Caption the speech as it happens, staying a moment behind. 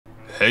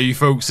Hey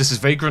folks, this is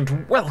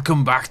Vagrant.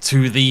 Welcome back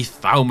to the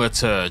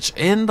Thaumaturge.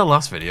 In the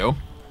last video,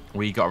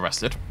 we got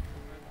arrested.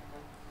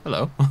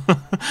 Hello.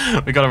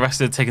 We got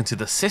arrested, taken to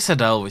the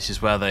Citadel, which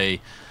is where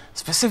they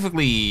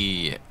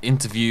specifically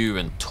interview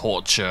and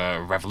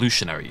torture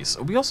revolutionaries.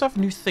 We also have a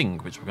new thing,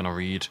 which we're going to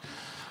read.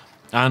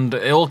 And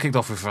it all kicked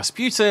off with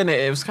Rasputin.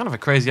 It was kind of a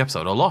crazy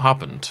episode. A lot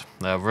happened.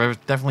 We're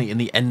definitely in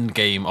the end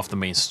game of the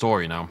main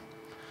story now.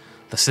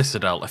 The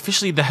Citadel,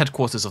 officially the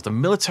headquarters of the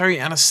military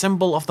and a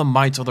symbol of the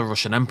might of the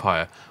Russian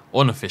Empire.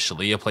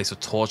 Unofficially, a place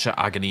of torture,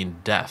 agony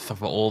and death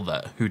for all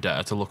who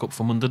dare to look up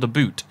from under the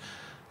boot.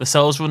 The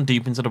cells run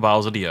deep into the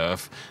bowels of the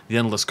earth, the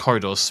endless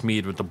corridors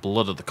smeared with the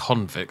blood of the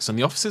convicts, and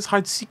the officers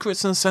hide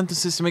secrets and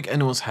sentences to make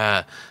anyone's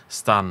hair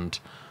stand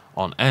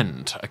on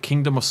end. A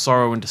kingdom of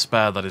sorrow and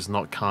despair that is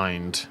not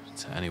kind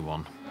to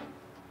anyone.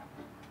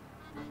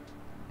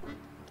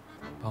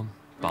 Bum,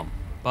 bum,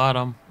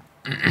 ba-dum.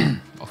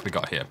 Off we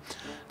got here.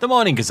 The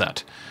Morning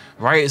Gazette.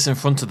 Riots in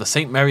front of the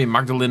St. Mary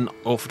Magdalene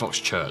Orthodox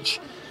Church.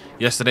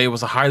 Yesterday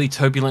was a highly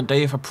turbulent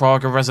day for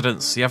Prague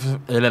residents. The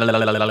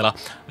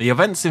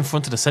events in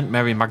front of the St.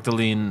 Mary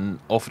Magdalene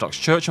Orthodox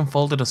Church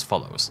unfolded as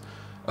follows.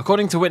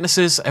 According to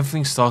witnesses,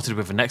 everything started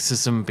with an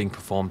exorcism being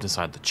performed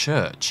inside the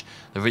church.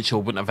 The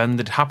ritual wouldn't have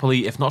ended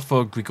happily if not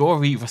for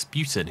Grigory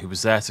Rasputin, who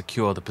was there to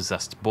cure the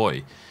possessed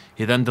boy.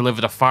 He then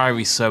delivered a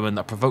fiery sermon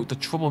that provoked the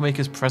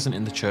troublemakers present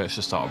in the church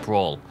to start a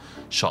brawl.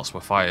 Shots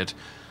were fired.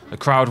 The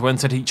crowd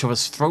went at each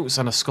other's throats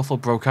and a scuffle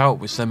broke out,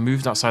 which then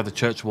moved outside the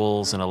church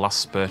walls in a last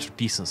spurt of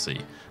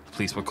decency. The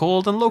police were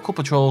called and local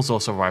patrols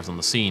also arrived on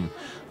the scene.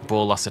 The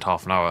brawl lasted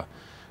half an hour.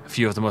 A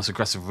few of the most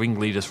aggressive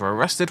ringleaders were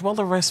arrested, while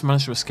the rest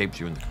managed to escape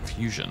during the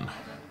confusion.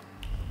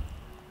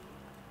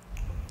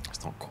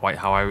 That's not quite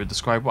how I would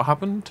describe what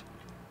happened,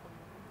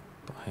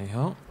 but hey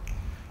ho.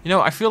 You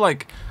know, I feel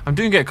like I'm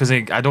doing it because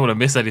I don't want to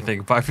miss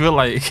anything, but I feel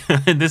like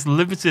in this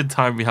limited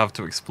time we have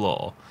to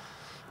explore,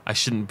 I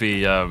shouldn't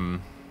be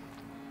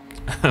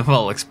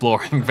well,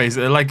 exploring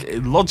basically. Like,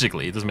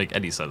 logically, it doesn't make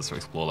any sense to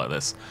explore like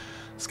this.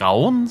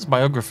 Skalon's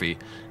biography.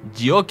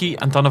 Georgy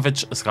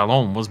Antonovich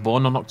Skalon was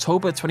born on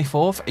October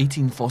 24th,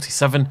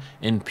 1847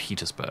 in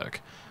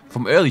Petersburg.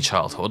 From early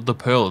childhood, the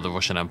pearl of the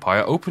Russian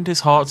Empire opened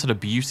his heart to the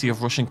beauty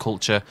of Russian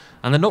culture,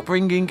 and an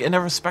upbringing in a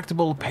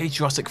respectable,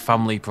 patriotic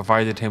family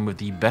provided him with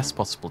the best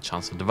possible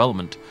chance of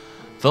development.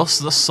 Thus,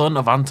 the son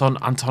of Anton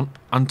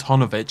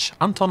Antonovich,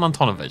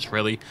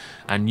 really,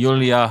 and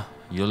Yulia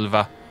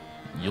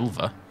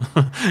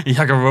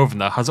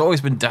Yagorovna has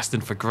always been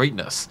destined for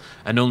greatness.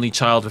 An only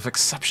child with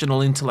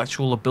exceptional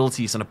intellectual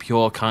abilities and a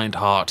pure, kind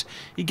heart,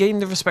 he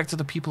gained the respect of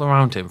the people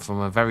around him from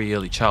a very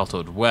early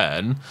childhood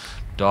when... ...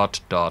 I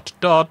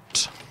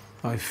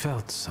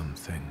felt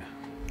something.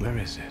 Where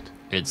is it?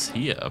 It's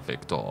here,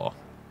 Victor.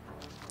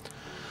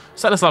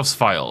 Stanislav's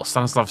file.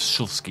 Stanislav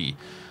Shulsky.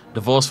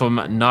 Divorce from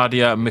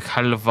Nadia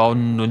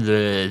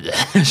Mikhailovna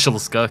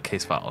Shulska.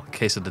 Case file.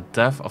 Case of the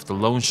death of the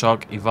loan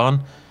shark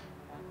Ivan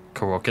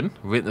Korokin,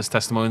 witness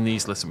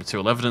testimonies, list of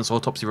material evidence,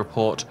 autopsy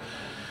report,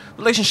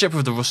 relationship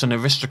with the Russian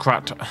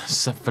aristocrat.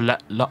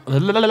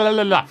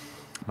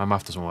 My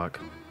mouth doesn't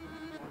work.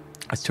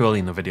 It's too early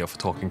in the video for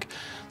talking.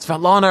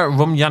 Svetlana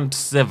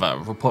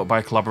Rumyantseva, reported by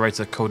a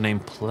collaborator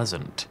codenamed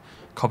Pleasant.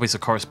 Copies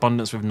of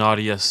correspondence with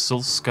Nadia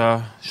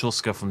Shulska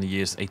from the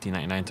years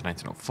 1899 to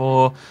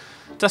 1904.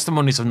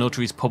 Testimonies of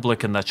notaries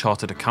public and their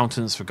chartered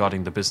accountants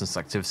regarding the business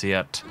activity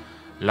at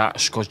La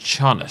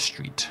Shkochana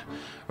Street.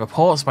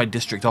 Reports by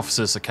district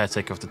officers, the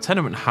caretaker of the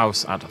tenement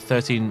house at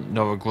 13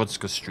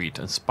 Novogrodska Street,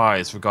 and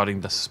spies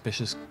regarding the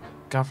suspicious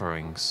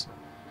gatherings.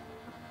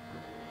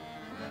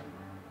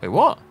 Wait,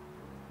 what?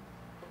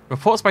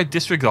 Reports by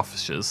district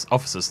officers,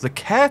 the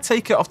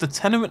caretaker of the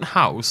tenement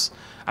house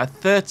at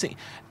 13...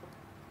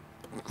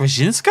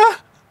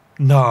 Grzinska?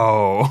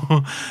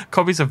 No.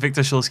 Copies of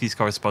Viktor Shulsky's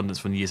correspondence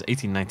from the years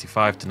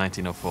 1895 to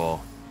 1904.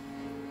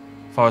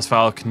 Forest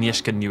file,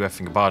 Knieshka knew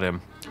everything about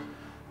him.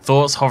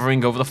 Thoughts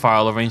hovering over the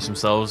file arrange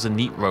themselves in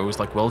neat rows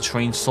like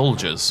well-trained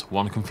soldiers.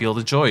 One can feel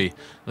the joy.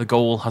 The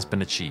goal has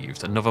been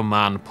achieved. Another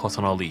man put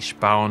on a leash,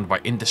 bound by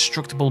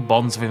indestructible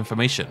bonds of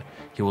information.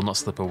 He will not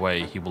slip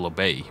away. He will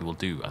obey. He will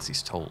do as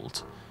he's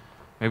told.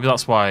 Maybe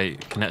that's why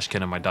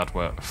Konechkin and my dad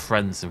were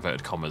friends,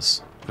 inverted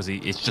commas. Because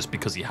it's just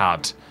because he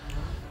had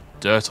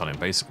dirt on him,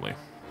 basically.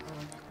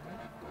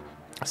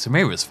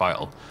 Samira's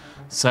file.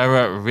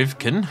 Sarah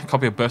Rivkin,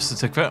 copy of birth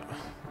certificate.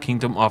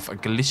 Kingdom of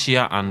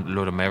Galicia and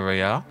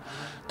Lodomeria.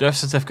 Birth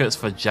certificates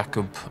for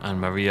Jacob and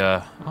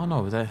Maria. Oh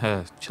no, they're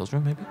her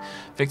children, maybe?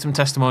 Victim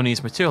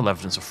testimonies, material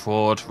evidence of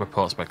fraud,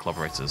 reports by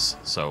collaborators.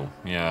 So,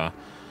 yeah.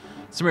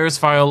 Samira's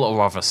file, or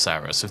rather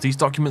Sarah's. If these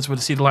documents were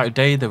to see the light of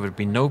day, there would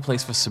be no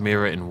place for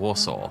Samira in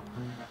Warsaw.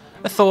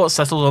 A thought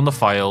settled on the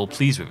file,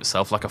 pleased with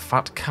itself like a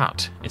fat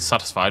cat. It's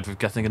satisfied with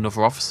getting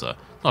another officer.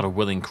 Not a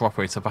willing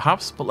cooperator,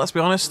 perhaps, but let's be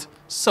honest,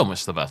 so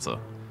much the better.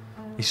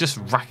 He's just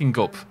racking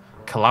up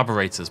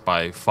collaborators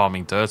by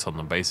farming dirt on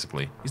them,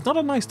 basically. He's not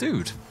a nice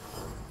dude.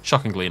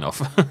 Shockingly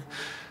enough.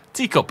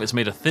 Teacup is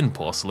made of thin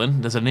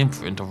porcelain. There's an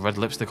imprint of red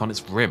lipstick on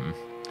its rim.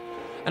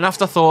 An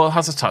afterthought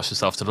has attached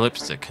itself to the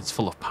lipstick. It's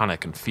full of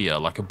panic and fear,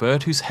 like a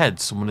bird whose head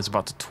someone is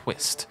about to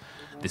twist.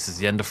 This is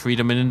the end of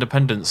freedom and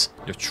independence.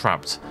 You're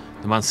trapped.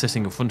 The man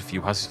sitting in front of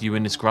you has you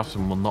in his grasp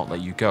and will not let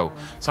you go.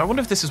 So I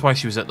wonder if this is why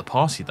she was at the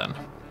party then.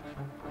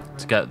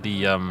 To get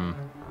the,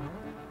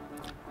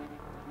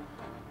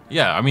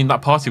 yeah, I mean,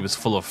 that party was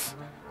full of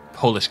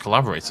Polish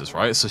collaborators,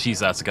 right? So she's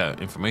there to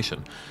get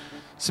information.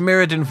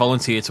 Samira didn't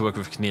volunteer to work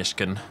with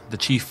Knieszkin. The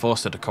chief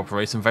forced her to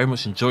cooperate and very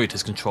much enjoyed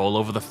his control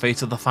over the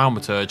fate of the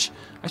Thaumaturge.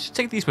 I should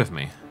take these with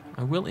me.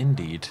 I will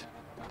indeed.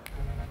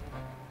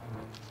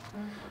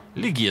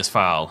 Ligia's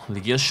file.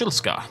 Ligia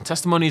Szulska.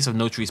 Testimonies of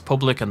notaries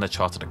public and their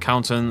chartered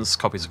accountants,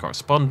 copies of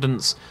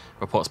correspondence,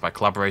 reports by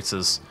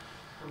collaborators.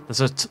 There's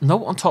a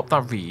note on top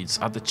that reads,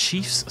 at the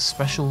chief's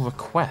special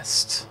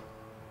request.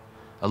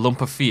 A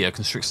lump of fear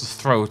constricts the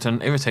throat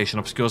and irritation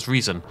obscures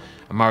reason.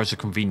 A marriage of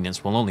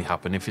convenience will only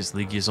happen if it's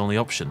Ligia's only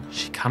option.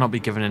 She cannot be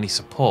given any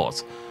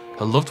support.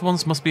 Her loved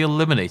ones must be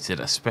eliminated,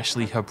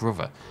 especially her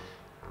brother.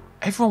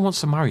 Everyone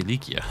wants to marry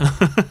Ligia.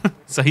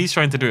 So he's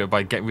trying to do it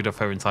by getting rid of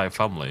her entire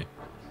family.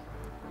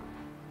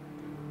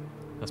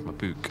 That's my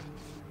book.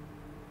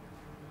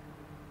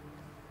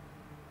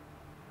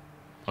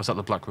 Oh, is that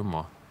the Black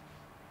Grimoire?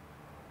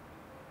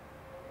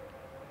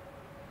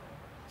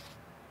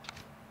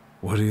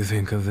 What do you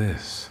think of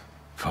this,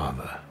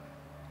 Father?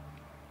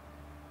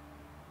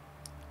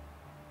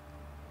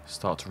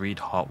 Start to read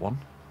Heart 1.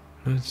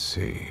 Let's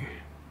see.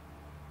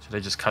 Should I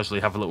just casually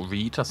have a little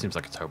read? That seems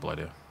like a terrible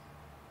idea.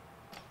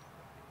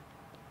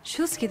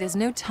 Szulski, there's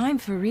no time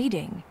for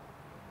reading.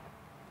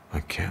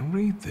 I can't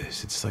read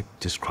this. It's like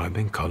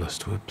describing colors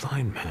to a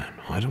blind man.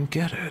 I don't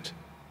get it.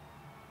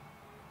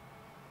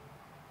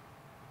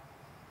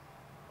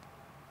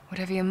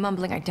 Whatever you're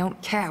mumbling, I don't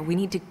care. We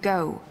need to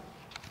go.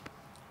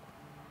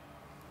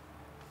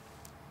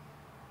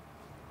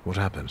 What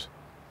happened?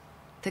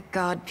 The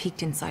guard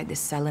peeked inside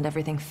this cell and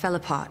everything fell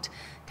apart.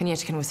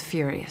 Knieszkin was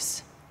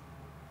furious.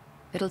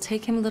 It'll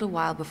take him a little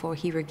while before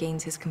he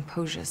regains his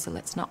composure, so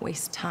let's not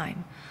waste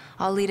time.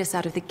 I'll lead us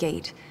out of the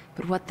gate,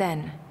 but what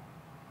then?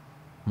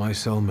 My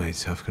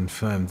cellmates have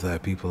confirmed their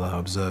people are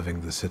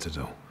observing the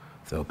Citadel.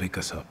 They'll pick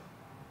us up.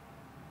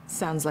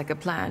 Sounds like a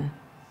plan.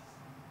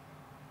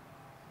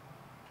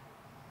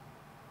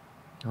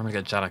 I'm gonna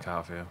get Janek out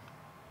of here.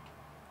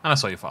 And I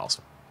saw your files.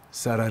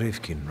 Sarah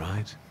Rivkin,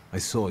 right? I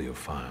saw your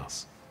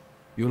files.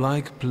 You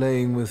like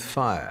playing with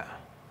fire?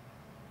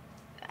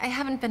 I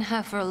haven't been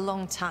her for a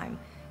long time.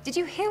 Did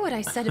you hear what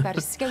I said about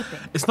escaping?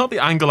 It's not the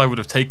angle I would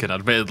have taken,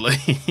 admittedly.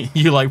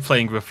 You like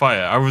playing with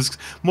fire. I was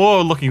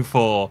more looking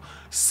for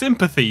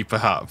sympathy,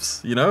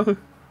 perhaps, you know?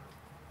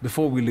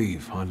 Before we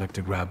leave, I'd like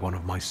to grab one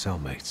of my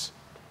cellmates.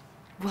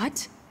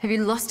 What? Have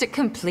you lost it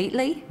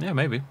completely? Yeah,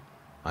 maybe.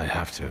 I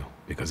have to,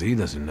 because he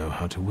doesn't know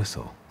how to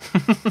whistle.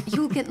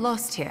 You'll get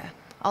lost here.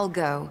 I'll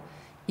go.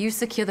 You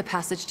secure the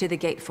passage to the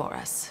gate for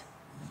us.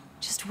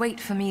 Just wait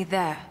for me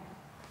there.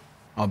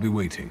 I'll be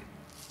waiting.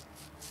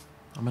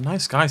 I'm a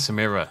nice guy,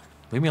 Samira.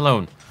 Leave me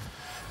alone.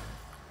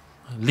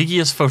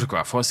 Ligia's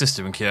photograph. What's this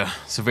doing here?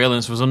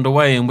 Surveillance was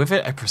underway, and with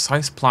it, a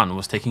precise plan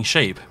was taking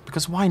shape.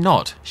 Because why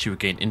not? She would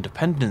gain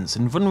independence,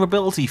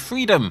 invulnerability,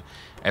 freedom.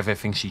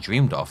 Everything she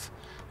dreamed of.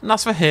 And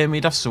as for him,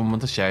 he'd have someone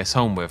to share his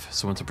home with.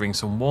 Someone to bring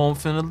some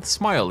warmth and a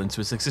smile into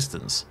his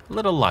existence. A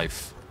little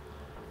life.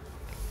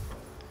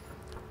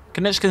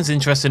 Knieszkin's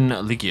interest in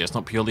Ligia is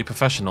not purely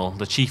professional.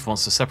 The chief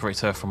wants to separate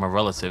her from her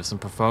relatives and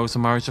propose a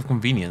marriage of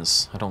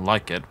convenience. I don't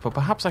like it, but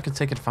perhaps I could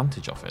take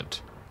advantage of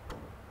it.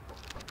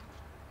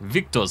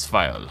 Victor's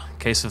file.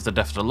 Case of the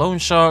death of the loan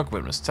shark,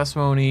 witness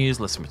testimonies,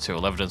 list of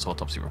material evidence,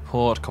 autopsy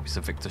report, copies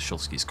of Victor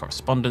Szulski's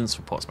correspondence,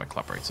 reports by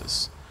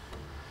collaborators.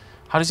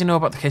 How does he know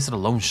about the case of the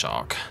loan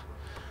shark?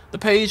 The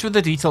page with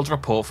the detailed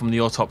report from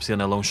the autopsy on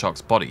the loan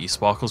shark's body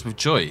sparkles with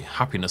joy.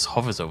 Happiness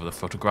hovers over the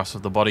photographs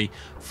of the body,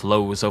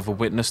 flows over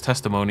witness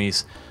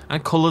testimonies,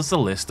 and colours the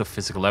list of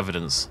physical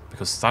evidence,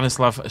 because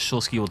Stanislav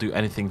Szulski will do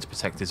anything to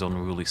protect his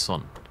unruly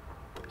son.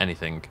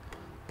 Anything.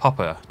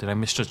 Papa, did I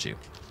misjudge you?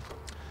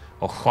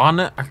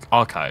 Ochłane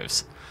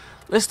Archives.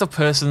 List of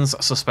persons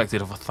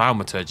suspected of a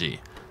thaumaturgy.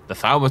 The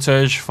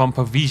Thaumaturge from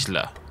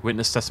Powiśle.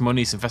 Witness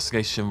testimonies,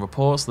 investigation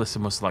reports, list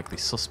of most likely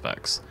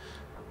suspects.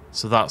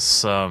 So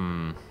that's,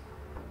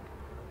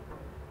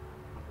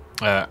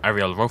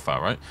 Ariel Rofa,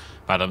 right?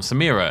 Madame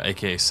Samira,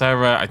 aka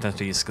Sarah,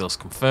 identity and skills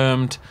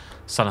confirmed.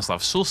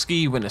 Stanislav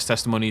Szulski, witness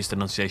testimonies,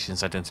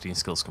 denunciations, identity and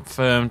skills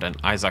confirmed. And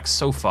Isaac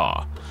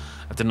Sofar,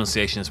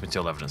 denunciations,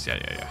 material evidence.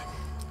 Yeah.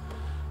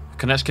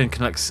 Knieszkin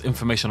collects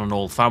information on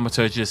all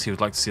thaumaturges. He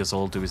would like to see us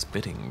all do his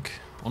bidding.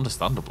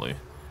 Understandably.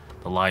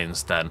 The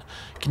Lion's Den.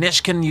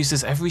 Knieszkin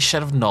uses every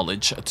shred of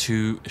knowledge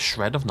to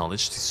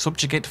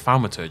subjugate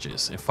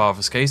thaumaturges. In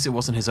Father's case, it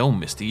wasn't his own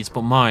misdeeds,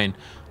 but mine.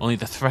 Only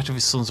the threat of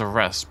his son's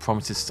arrest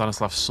prompted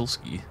Stanislav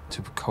Szulski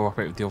to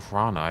cooperate with the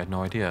Ochrana. I had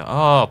no idea.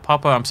 Oh,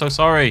 Papa, I'm so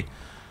sorry.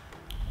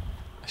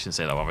 I shouldn't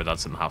say that while my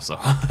dad's in the house, though.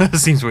 It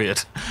seems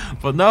weird.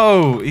 But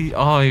no, he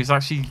was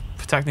actually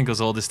protecting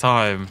us all this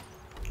time.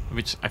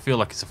 Which I feel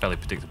like it's a fairly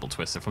predictable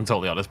twist, if I'm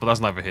totally honest, but that's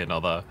neither here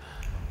nor there.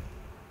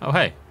 Oh,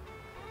 hey.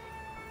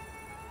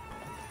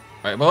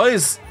 Right,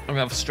 boys. I'm going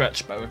to have a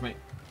stretch. Bear with me.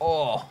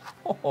 Oh.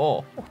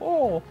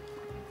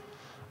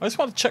 I just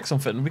want to check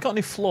something. We got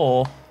any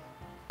floor?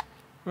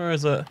 Where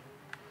is it?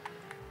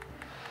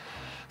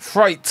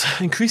 Fright.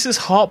 Increases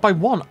heart by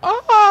 1.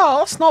 Ah,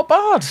 that's not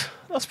bad.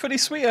 That's pretty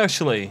sweet,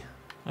 actually.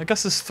 I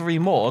guess there's 3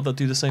 more that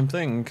do the same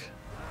thing.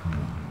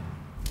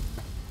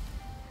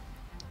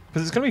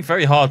 Because it's going to be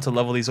very hard to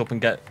level these up and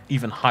get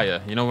even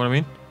higher. You know what I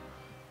mean?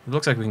 It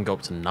looks like we can go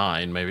up to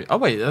 9, maybe. Oh,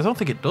 wait. I don't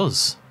think it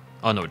does.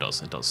 Oh, no, it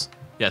does. It does.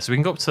 Yeah, so we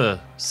can go up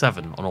to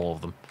 7 on all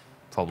of them.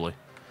 Probably.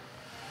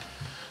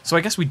 So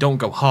I guess we don't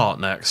go heart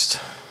next.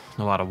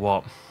 No matter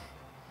what.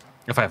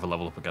 If I ever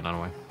level up again,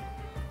 anyway.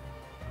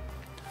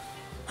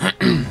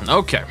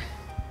 Okay.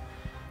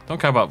 Don't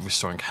care about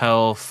restoring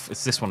health.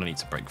 It's this one I need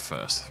to break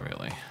first,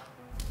 really.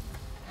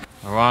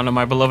 Marana,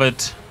 my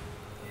beloved.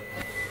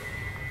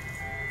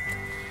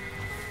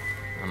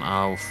 And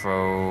I'll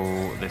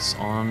throw this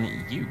on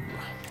you.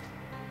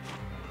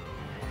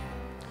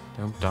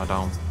 Dum da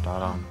dum da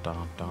dum da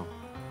dum.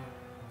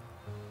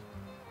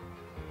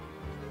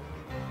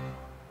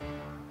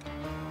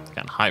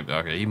 Getting hyped.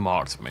 Okay, he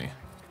marked me.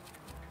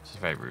 This is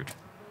very rude.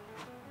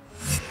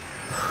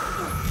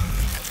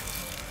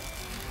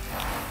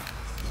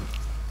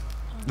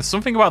 There's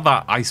something about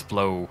that ice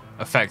blow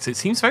effect. It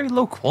seems very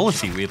low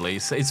quality, weirdly.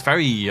 It's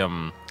very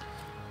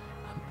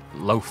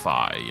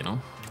lo-fi, you know.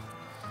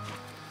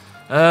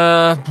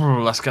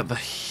 Let's get the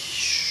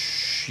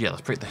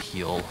let's break the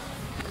heal.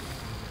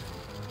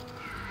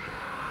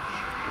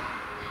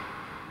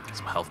 Get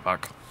some health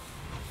back.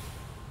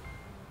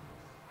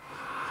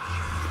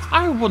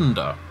 I've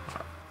wondered.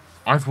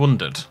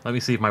 Let me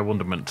see if my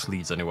wonderment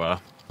leads anywhere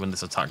when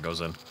this attack goes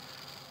in.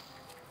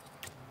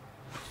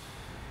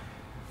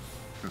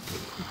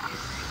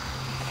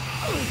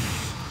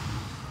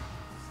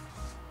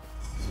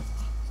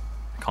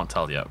 Can't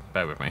tell yet.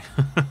 Bear with me.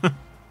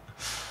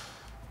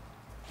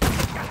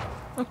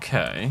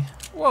 Okay.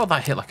 Well,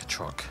 that hit like a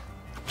truck.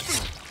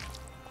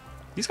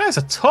 These guys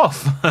are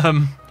tough. I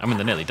mean,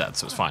 they're nearly dead,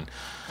 so it's fine.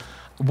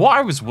 What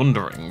I was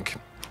wondering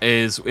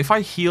is if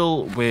I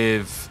heal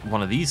with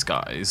one of these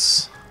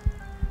guys,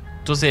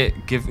 does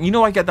it give... You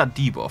know, I get that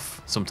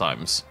debuff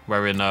sometimes,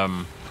 wherein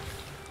I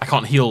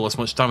can't heal as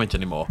much damage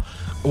anymore.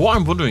 What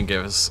I'm wondering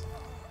is,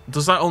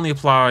 does that only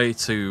apply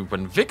to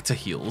when Victor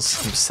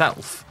heals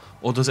himself,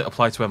 or does it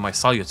apply to when my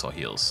Salutor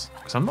heals?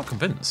 Because I'm not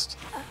convinced.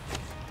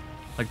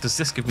 Like, does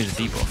this give me the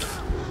debuff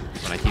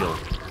when I heal?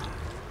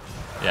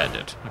 Yeah, it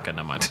did. Okay,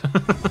 never mind.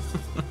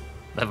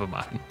 Never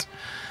mind.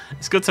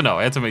 It's good to know.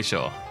 I had to make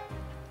sure.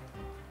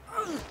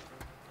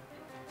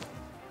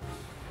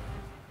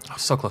 I'm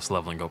so close to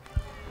leveling up.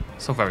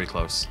 So very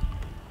close.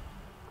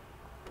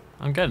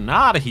 I'm getting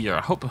out of here.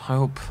 I hope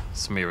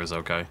Samira's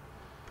okay.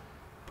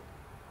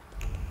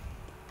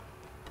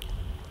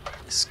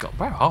 Scott,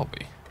 where are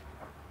we?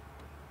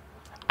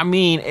 I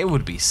mean, it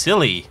would be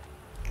silly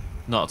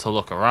not to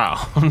look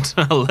around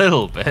a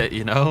little bit,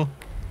 you know?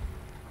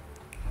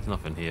 There's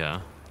nothing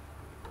here.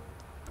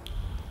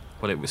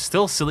 But it was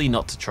still silly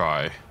not to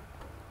try.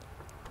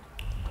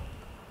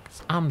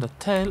 'Cause I'm the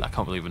tail. I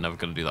can't believe we're never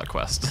going to do that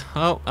quest.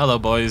 Oh, hello,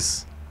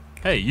 boys.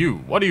 Hey, you.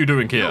 What are you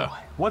doing here? Yo,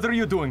 what are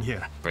you doing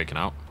here? Breaking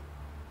out.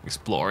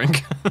 Exploring.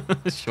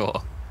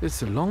 Sure.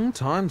 It's a long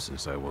time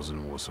since I was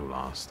in Warsaw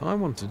last. I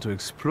wanted to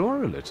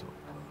explore a little.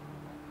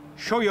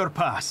 Show your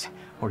pass,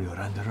 or you're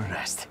under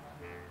arrest.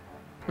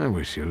 I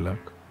wish you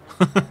luck.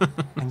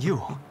 And you,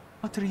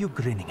 what are you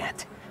grinning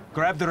at?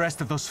 Grab the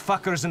rest of those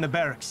fuckers in the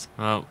barracks.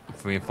 Oh,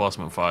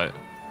 reinforcement fight.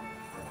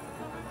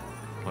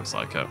 Looks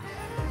like it.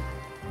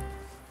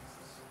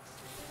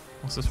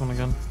 What's this one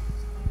again?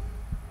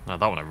 No,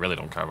 that one I really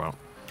don't care about.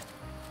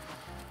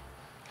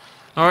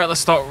 Alright,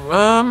 let's start.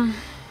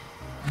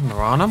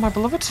 Marana, my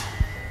beloved?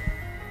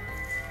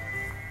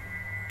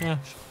 Yeah.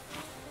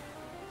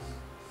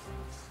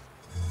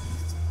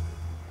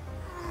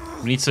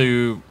 We need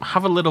to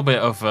have a little bit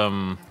of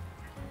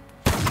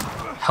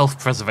health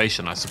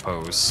preservation, I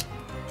suppose.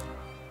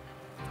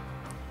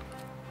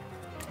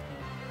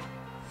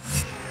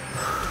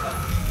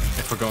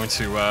 If we're going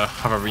to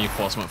have a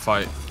reinforcement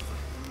fight.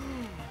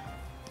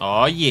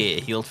 Oh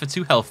yeah, healed for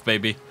 2 health,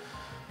 baby.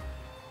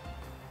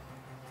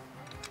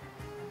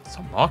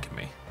 Stop marking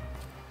me.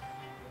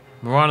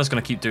 Marana's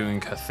going to keep doing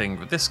her thing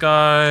with this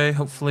guy,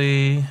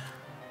 hopefully.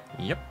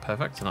 Yep,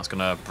 perfect. And that's going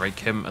to break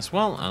him as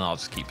well. And I'll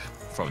just keep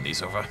throwing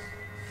these over.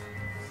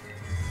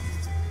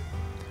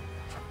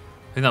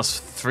 I think that's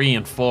 3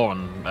 and 4,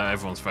 and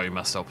everyone's very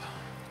messed up.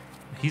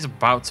 He's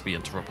about to be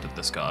interrupted,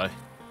 this guy.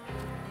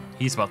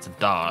 He's about to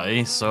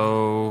die,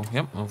 so...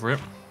 Yep, over it.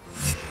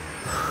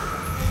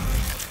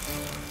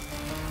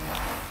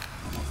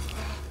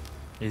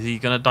 Is he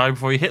going to die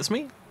before he hits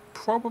me?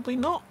 Probably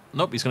not.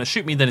 Nope, he's going to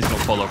shoot me, then he's going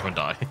to fall over and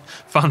die.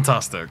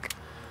 Fantastic.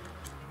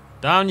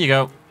 Down you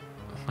go.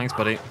 Thanks,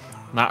 buddy.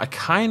 Now, I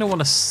kind of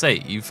want to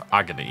save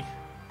Agony.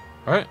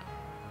 Right?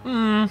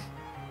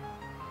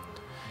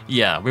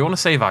 Yeah, we want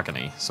to save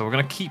Agony, so we're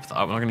going to keep that.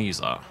 We're not going to use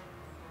that.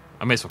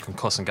 I may as well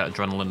concuss and get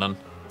adrenaline then.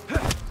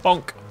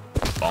 Bonk.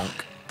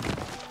 Bonk.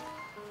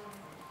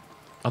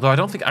 Although I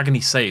don't think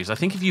agony saves. I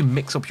think if you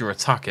mix up your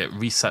attack, it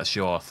resets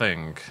your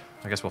thing.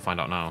 I guess we'll find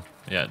out now.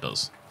 Yeah, it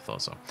does. I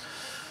thought so.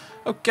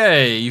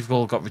 Okay, you've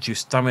all got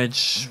reduced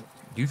damage.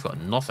 You've got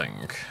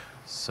nothing.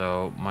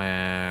 So,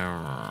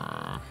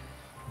 my...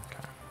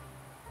 okay.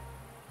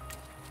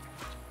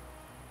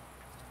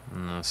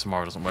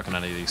 Samara doesn't work on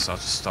any of these, so I'll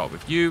just start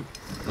with you.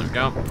 There we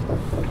go.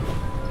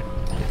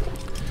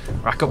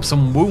 Rack up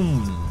some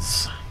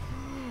wounds.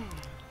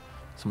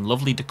 Some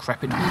lovely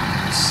decrepit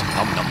wounds.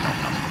 Nom, nom,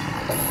 nom, nom.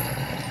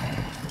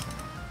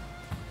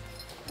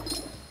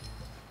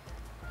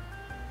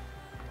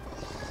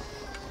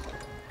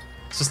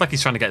 It's just like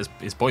he's trying to get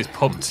his boys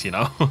pumped, you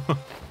know?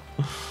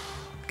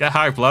 Get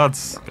hype,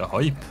 lads. Get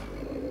hype.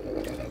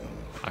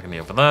 Agony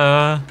over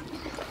there.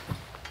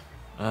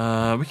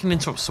 We can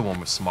interrupt someone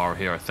with Samara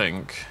here, I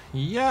think.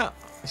 Yeah.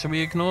 Shall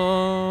we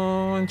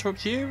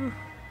interrupt you?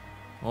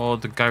 Or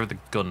the guy with the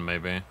gun,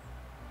 maybe?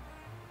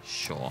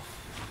 Sure.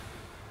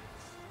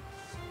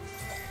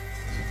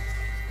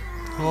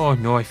 Oh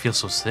no, I feel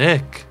so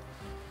sick.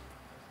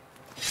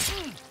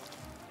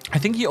 I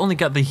think you only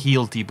get the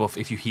heal debuff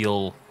if you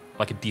heal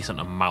like a decent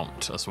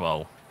amount as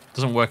well.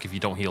 Doesn't work if you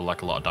don't heal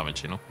like a lot of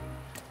damage, you know?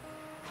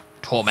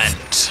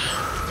 Torment.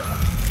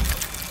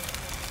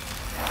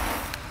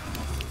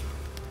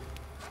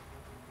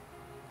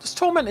 Does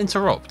Torment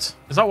interrupt?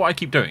 Is that what I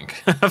keep doing?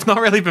 I've not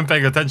really been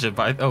paying attention,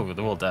 but oh,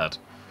 they're all dead.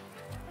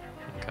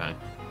 Okay.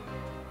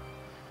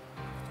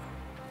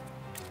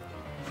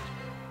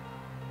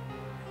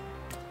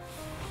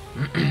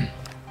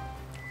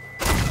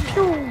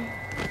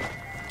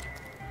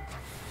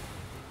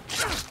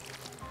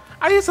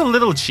 It's a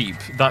little cheap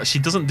that she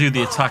doesn't do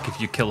the attack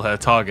if you kill her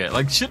target.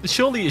 Like,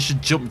 surely it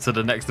should jump to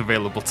the next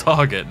available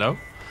target, no?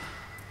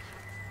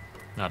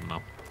 I don't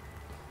know.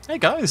 Hey,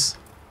 guys.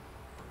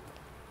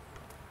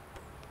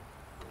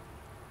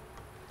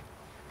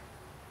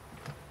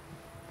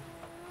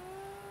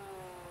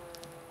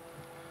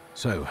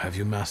 So, have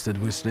you mastered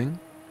whistling?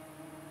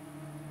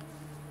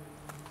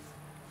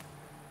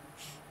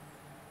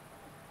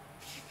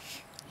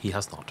 He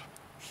has not.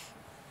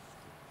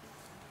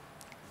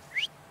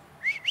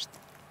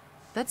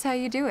 That's how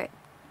you do it.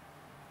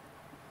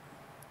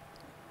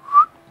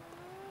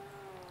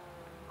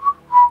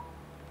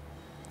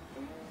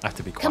 I have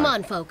to be quiet. Come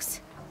on,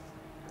 folks.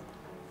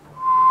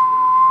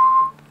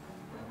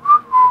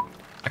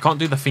 I can't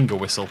do the finger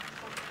whistle.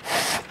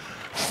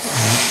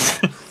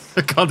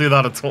 I can't do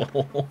that at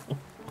all.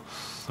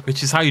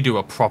 Which is how you do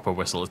a proper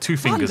whistle. 2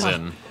 fingers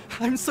in.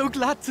 I'm so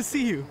glad to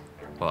see you.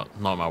 But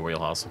not in my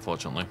wheelhouse,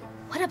 unfortunately.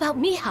 What about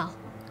Michał?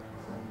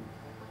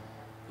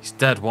 He's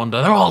dead,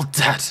 Wanda. They're all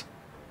dead.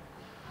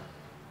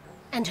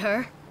 And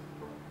her?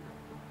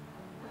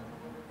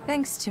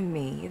 Thanks to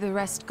me, the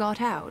rest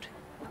got out.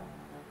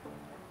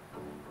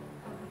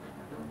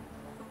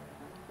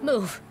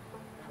 Move.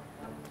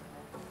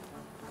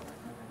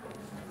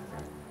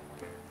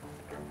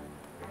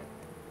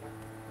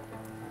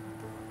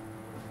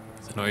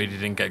 It's annoyed he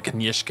didn't get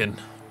Knieshkin.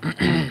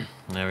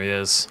 There he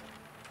is.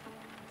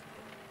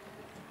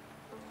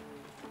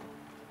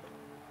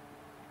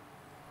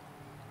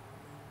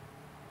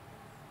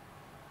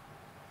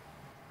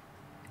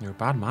 You're a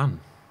bad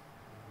man.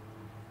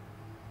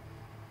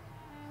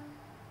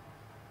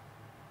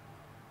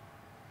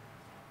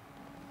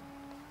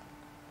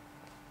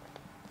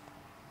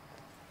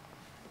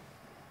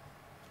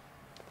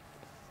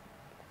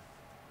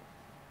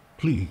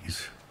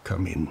 Please,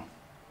 come in.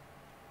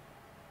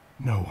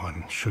 No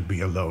one should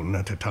be alone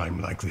at a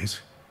time like this.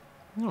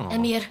 Oh.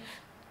 Emir,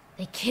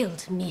 they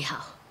killed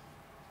Michał.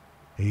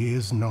 He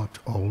is not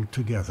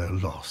altogether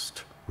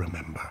lost,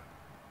 remember.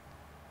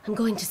 I'm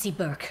going to see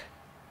Burke.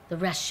 The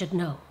rest should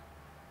know.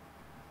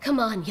 Come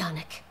on,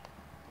 Yannick.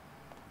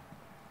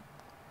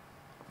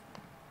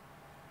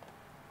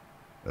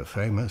 The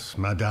famous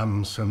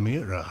Madame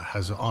Samira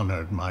has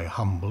honored my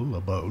humble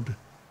abode.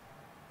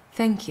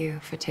 Thank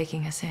you for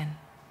taking us in.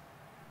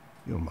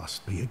 You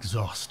must be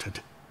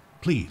exhausted.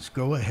 Please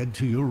go ahead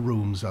to your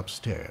rooms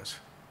upstairs.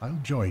 I'll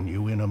join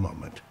you in a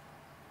moment.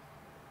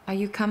 Are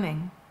you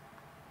coming?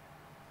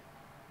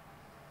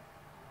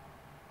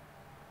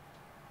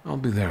 I'll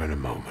be there in a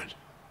moment.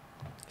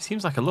 He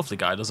seems like a lovely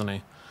guy, doesn't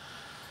he?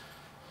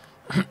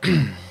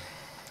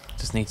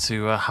 Just need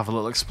to have a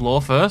little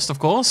explore first, of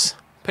course.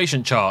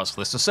 Patient charts,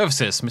 list of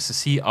services. Mr.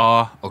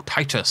 C.R.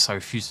 Otitus, I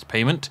refused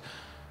payment.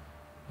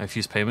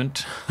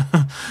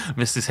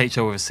 Mrs.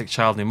 H.O. with a sick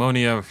child,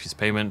 pneumonia, refused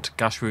payment.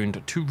 Gash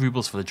wound, 2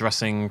 rubles for the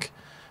dressing.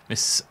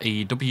 Miss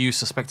A.W.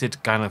 suspected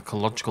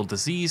gynecological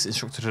disease,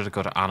 instructed her to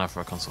go to Anna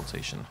for a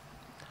consultation.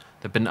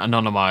 They've been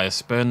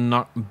anonymized.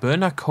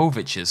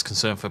 Bernakovich's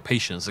concern for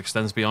patients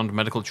extends beyond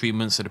medical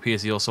treatments. It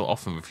appears he also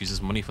often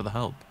refuses money for the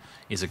help.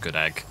 He's a good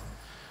egg.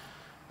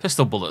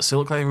 Pistol bullets. They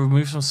look like they were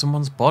removed from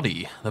someone's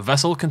body. The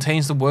vessel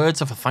contains the words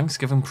of a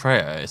Thanksgiving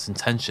prayer. Its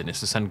intention is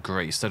to send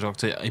grace to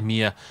Dr.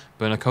 Emir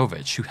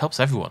Bernakovich, who helps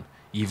everyone,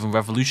 even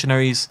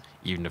revolutionaries,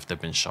 even if they've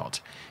been shot.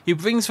 He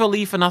brings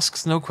relief and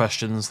asks no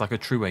questions, like a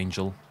true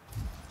angel.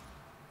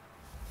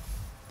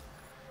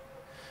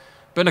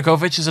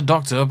 Bernakovich is a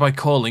doctor by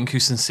calling who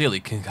sincerely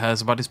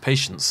cares about his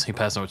patients. He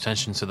pays no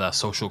attention to their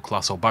social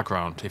class or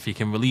background. If he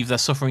can relieve their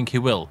suffering, he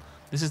will.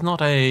 This is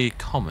not a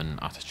common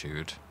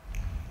attitude.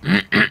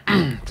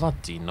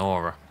 Bloody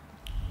Nora.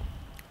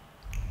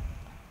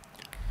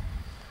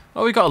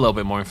 Oh, we got a little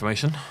bit more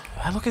information.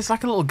 Look, it's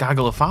like a little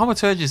gaggle of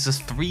thaumaturges. There's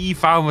 3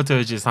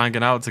 thaumaturges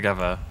hanging out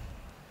together.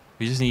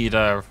 We just need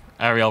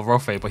Ariel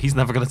Rofe, but he's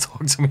never going to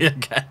talk to me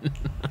again.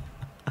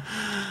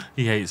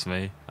 He hates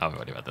me. Oh, I've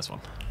already read this one.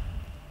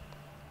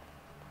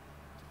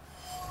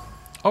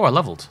 Oh, I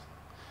leveled.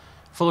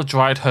 Full of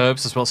dried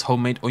herbs as well as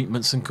homemade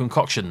ointments and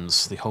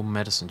concoctions. The home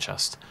medicine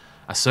chest.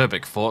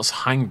 Acerbic thoughts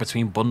hang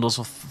between bundles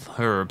of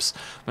herbs.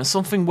 When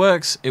something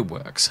works, it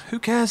works. Who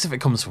cares if it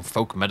comes from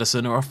folk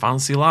medicine or a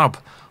fancy lab?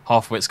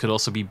 Halfwits could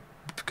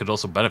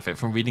also benefit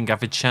from reading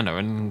Avicenna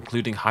and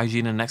including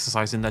hygiene and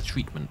exercise in their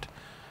treatment.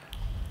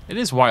 It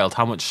is wild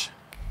how much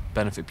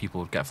benefit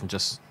people would get from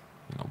just,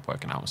 you know,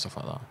 working out and stuff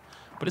like that.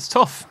 But it's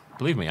tough.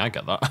 Believe me, I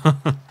get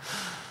that.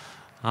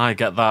 I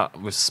get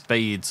that with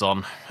spades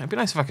on. It'd be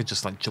nice if I could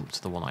just like jump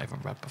to the one I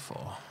haven't read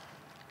before.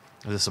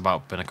 Is this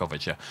about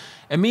Bernakovich? Yeah.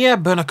 Emir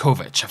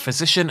Bernakovich, a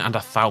physician and a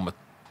thaumaturge.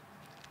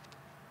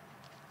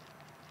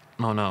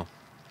 Oh no.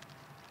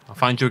 I'll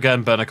find you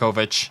again,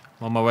 Bernakovich.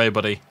 I'm on my way,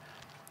 buddy.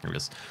 Here he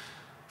is.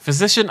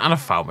 Physician and a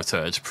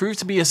thaumaturge, proved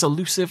to be as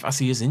elusive as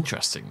he is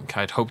interesting.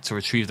 I'd hoped to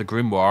retrieve the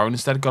grimoire and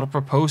instead got a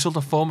proposal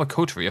to form a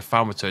coterie of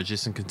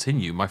thaumaturges and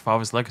continue my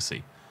father's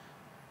legacy.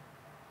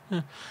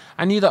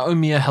 I knew that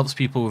Omir helps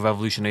people with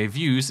revolutionary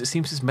views. It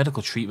seems his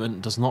medical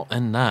treatment does not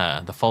end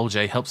there. The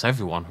Thaumaturge helps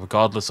everyone,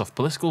 regardless of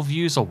political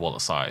views or wallet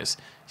size.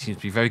 He seems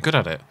to be very good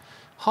at it.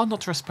 Hard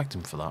not to respect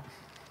him for that.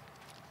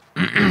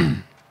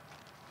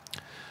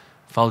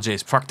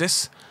 Thaumaturge's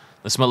practice.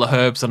 The smell of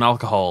herbs and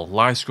alcohol,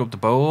 lie scrubbed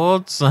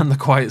boards, and the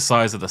quiet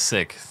sighs of the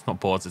sick. It's not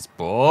boards, it's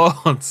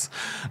boards.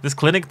 This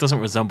clinic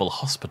doesn't resemble a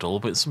hospital,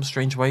 but in some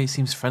strange way it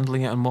seems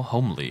friendlier and more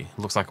homely. It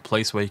looks like a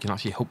place where you can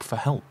actually hope for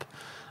help.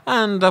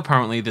 And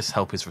apparently this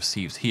help is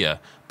received here.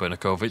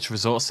 Bernakovich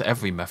resorts to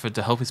every method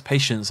to help his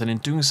patients, and in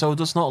doing so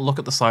does not look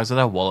at the size of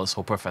their wallets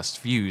or professed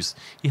views.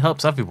 He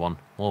helps everyone,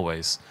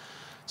 always.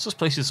 Such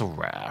places are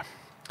rare.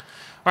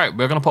 Alright,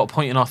 we're going to put a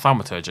point in our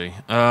thaumaturgy.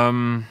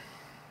 I'm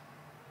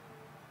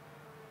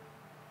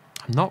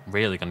not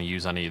really going to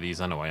use any of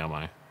these anyway, am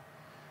I?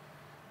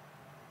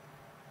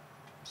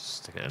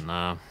 Stick it in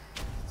there.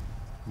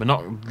 We're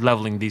not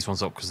leveling these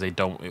ones up because they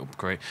don't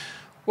upgrade.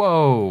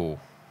 Whoa!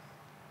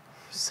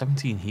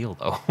 17 heal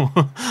though.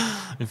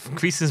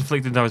 Increases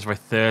inflicted damage by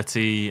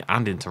 30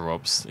 and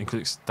interrupts.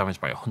 Increases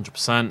damage by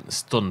 100%.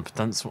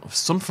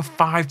 Stun for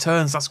 5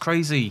 turns. That's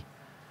crazy.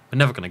 We're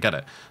never going to get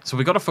it. So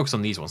we got to focus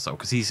on these ones though,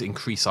 because these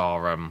increase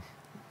our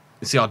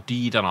see, our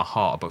deed and our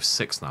heart are both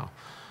 6 now.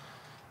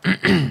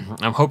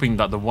 I'm hoping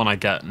that the one I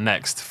get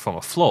next from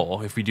a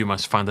floor, if we do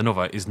manage to find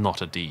another, is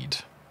not a deed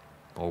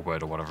or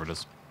word or whatever it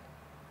is.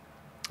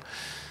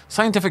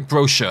 Scientific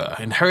brochure,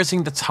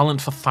 inheriting the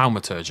talent for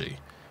thaumaturgy.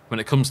 When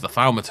it comes to the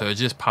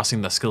thaumaturges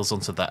passing their skills on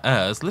to their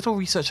heirs, little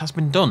research has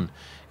been done.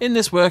 In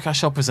this work I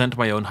shall present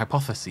my own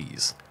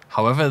hypotheses.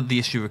 However, the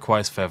issue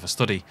requires further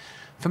study.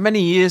 For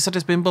many years it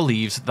has been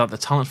believed that the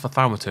talent for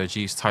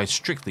thaumaturgy is tied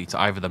strictly to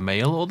either the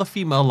male or the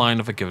female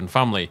line of a given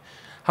family.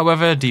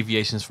 However,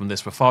 deviations from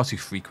this were far too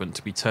frequent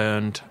to be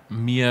termed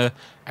mere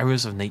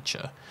errors of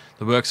nature.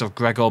 The works of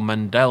Gregor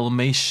Mendel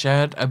may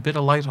shed a bit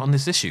of light on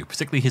this issue,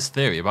 particularly his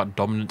theory about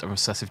dominant and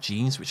recessive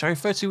genes, which I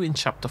refer to in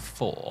Chapter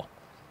 4.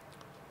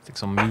 Stick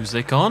some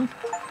music on.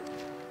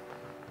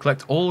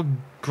 Collect all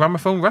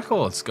gramophone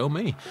records. Go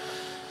me.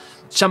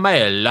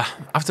 Chamael.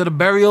 After the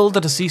burial,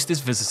 the deceased is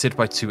visited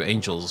by 2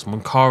 angels,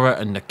 Munkara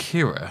and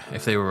Nakira.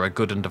 If they were a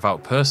good and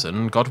devout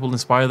person, God will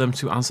inspire them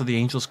to answer the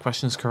angels'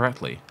 questions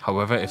correctly.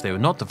 However, if they were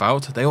not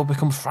devout, they will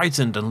become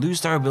frightened and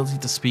lose their ability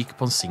to speak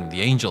upon seeing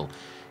the angel.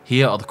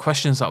 Here are the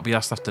questions that will be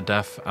asked after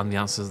death and the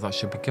answers that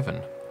should be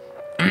given.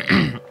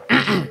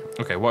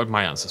 Okay, what would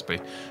my answers be?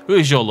 Who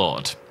is your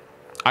lord?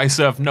 I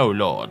serve no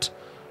lord.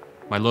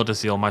 My Lord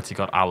is the Almighty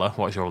God Allah.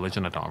 What is your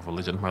religion? I don't have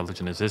religion. My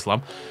religion is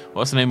Islam.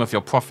 What's the name of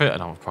your prophet? I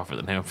don't have a prophet.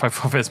 The name of my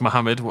prophet is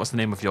Muhammad. What's the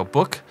name of your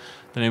book?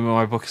 The name of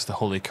my book is the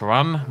Holy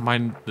Quran.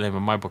 The name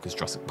of my book is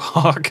Jurassic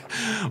Park.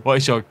 What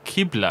is your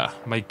Qibla?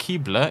 My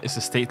Qibla is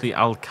the stately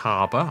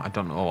Al-Kaaba. I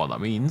don't know what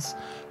that means.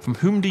 From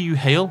whom do you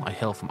hail? I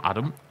hail from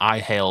Adam. I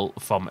hail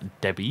from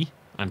Debbie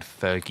and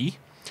Fergie.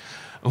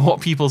 What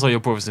peoples are your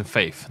brothers in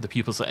faith? The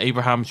peoples of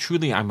Abraham.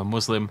 Truly, I'm a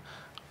Muslim.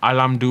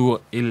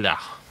 Alhamdulillah.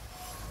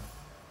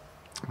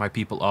 My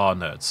people are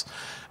nerds.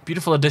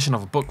 Beautiful addition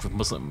of a book with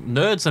Muslim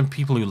nerds and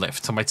people who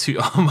lift to my two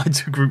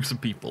groups of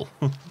people.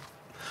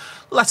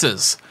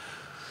 Letters.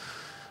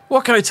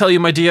 What can I tell you,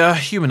 my dear?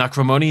 Human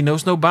acrimony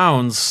knows no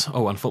bounds.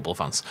 Oh, and football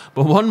fans.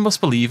 But one must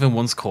believe in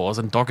one's cause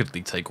and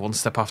doggedly take one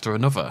step after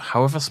another,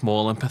 however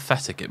small and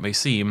pathetic it may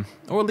seem.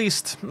 Or at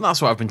least,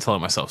 that's what I've been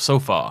telling myself so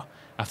far.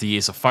 After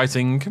years of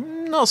fighting,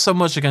 not so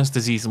much against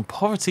disease and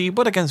poverty,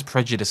 but against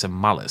prejudice and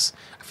malice,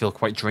 I feel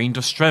quite drained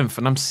of strength,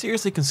 and I'm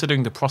seriously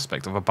considering the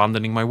prospect of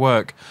abandoning my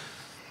work.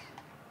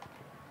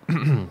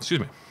 Excuse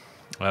me.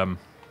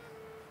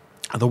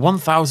 The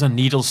 1,000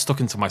 needles stuck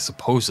into my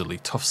supposedly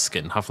tough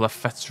skin have left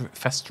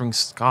festering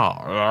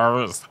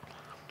scars.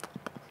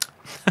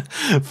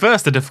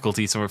 First, the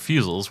difficulties and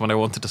refusals when I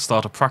wanted to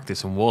start a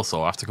practice in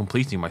Warsaw after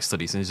completing my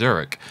studies in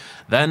Zurich.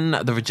 Then,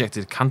 the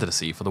rejected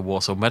candidacy for the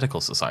Warsaw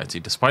Medical Society,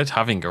 despite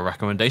having a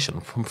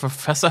recommendation from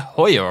Professor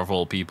Hoyer of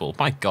all people.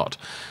 My God.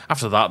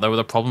 After that, there were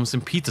the problems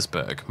in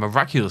Petersburg,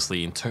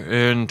 miraculously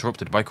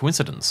interrupted by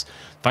coincidence,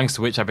 thanks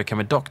to which I became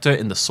a doctor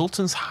in the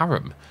Sultan's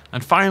harem.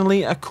 And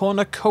finally, a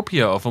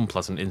cornucopia of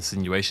unpleasant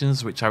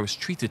insinuations, which I was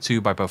treated to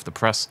by both the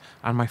press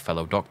and my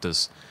fellow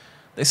doctors.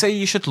 They say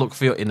you should look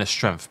for your inner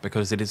strength,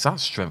 because it is that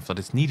strength that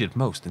is needed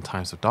most in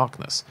times of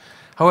darkness.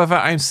 However,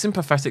 I am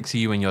sympathetic to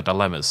you and your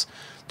dilemmas.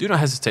 Do not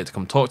hesitate to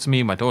come talk to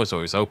me, my door is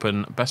always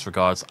open. Best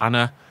regards,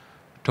 Anna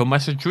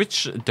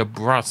Thaumaturge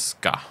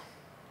Dubraska.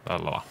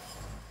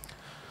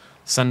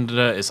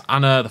 Sender is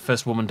Anna, the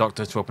first woman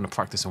doctor to open a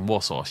practice in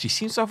Warsaw. She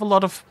seems to have a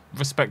lot of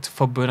respect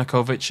for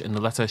Bernakovich. In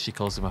the letter, she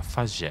calls him a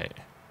Fabergé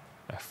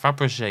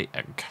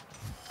egg.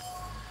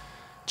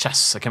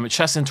 Chess. I came at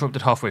chess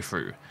interrupted halfway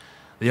through.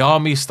 The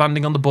army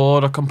standing on the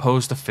board are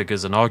composed of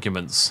figures and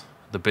arguments.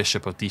 The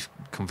bishop of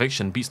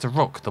conviction beats the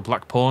rook. The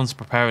black pawns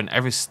prepare an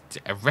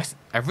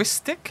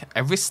eristic?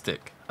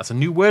 That's a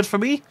new word for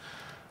me.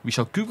 We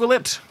shall Google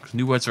it, because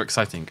new words are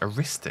exciting.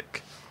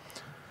 Eristic.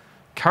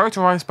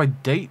 Characterized by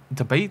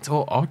debate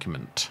or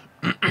argument.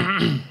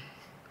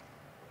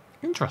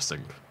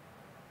 Interesting.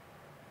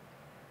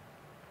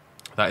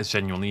 That is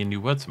genuinely a new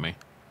word to me.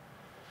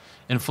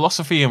 In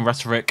philosophy and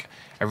rhetoric,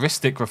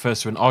 eristic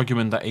refers to an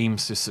argument that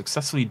aims to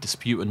successfully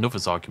dispute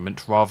another's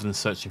argument rather than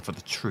searching for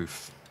the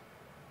truth.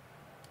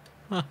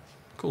 Ah,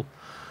 cool.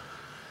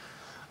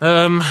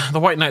 The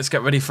White Knights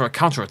get ready for a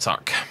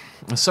counterattack.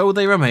 And so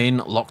they remain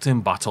locked in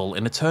battle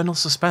in eternal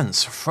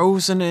suspense,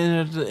 frozen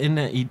in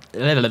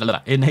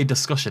a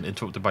discussion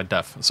interrupted by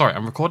death. Sorry,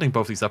 I'm recording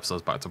both these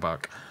episodes back to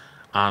back,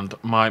 and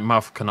my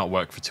mouth cannot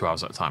work for 2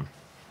 hours at a time.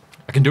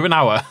 I can do an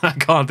hour, I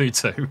can't do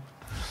 2.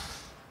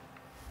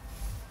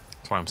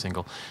 Why I'm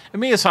single.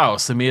 Emir's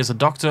house. Emir is a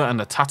doctor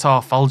and a Tatar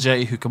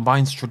Falje who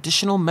combines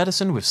traditional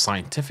medicine with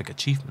scientific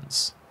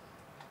achievements.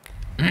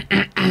 Okay,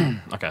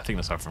 I think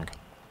that's everything.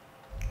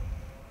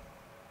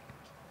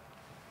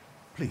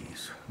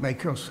 Please,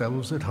 make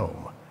yourselves at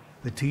home.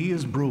 The tea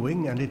is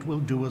brewing and it will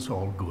do us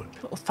all good.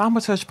 Little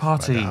thaumaturge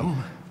party.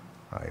 Madame,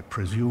 I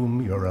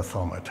presume you're a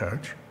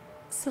thaumaturge?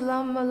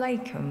 Salam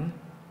alaikum.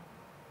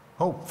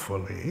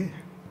 Hopefully.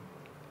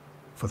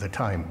 For the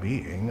time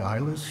being,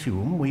 I'll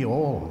assume we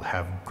all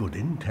have good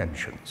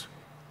intentions.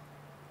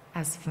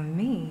 As for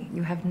me,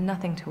 you have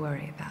nothing to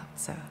worry about,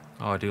 sir.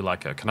 Oh, I do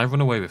like her. Can I run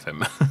away with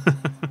him?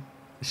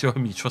 Show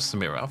him you trust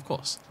Samira, of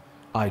course.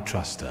 I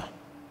trust her.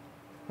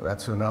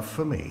 That's enough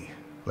for me.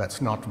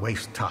 Let's not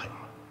waste time.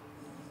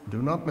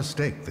 Do not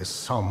mistake this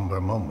somber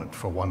moment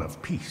for one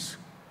of peace.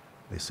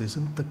 This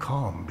isn't the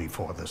calm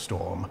before the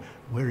storm.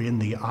 We're in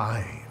the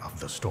eye of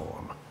the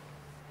storm.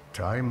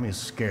 Time is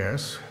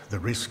scarce, the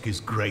risk is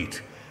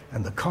great,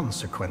 and the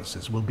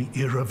consequences will be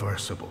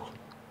irreversible.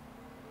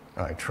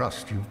 I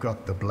trust you've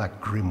got the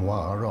Black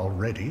Grimoire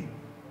already?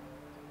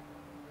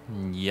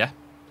 Yeah.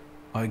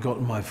 I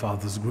got my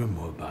father's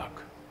grimoire back.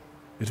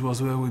 It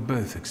was where we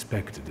both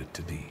expected it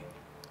to be.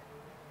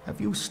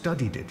 Have you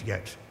studied it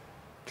yet?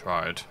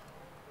 Tried.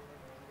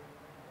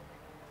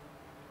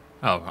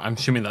 Oh, I'm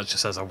assuming that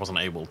just says I wasn't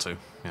able to.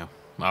 Yeah.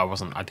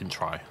 I didn't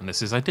try. And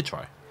this is I did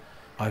try.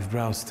 I've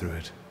browsed through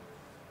it.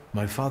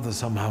 My father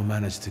somehow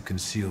managed to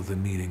conceal the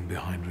meaning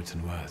behind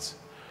written words.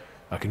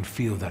 I can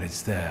feel that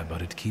it's there,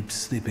 but it keeps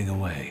slipping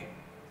away.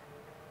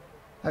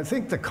 I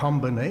think the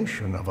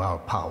combination of our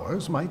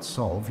powers might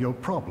solve your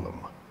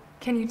problem.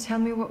 Can you tell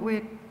me what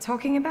we're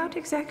talking about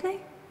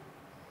exactly?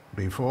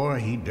 Before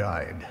he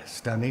died,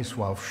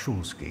 Stanisław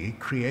Szulski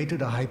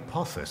created a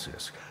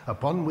hypothesis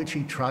upon which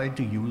he tried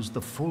to use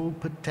the full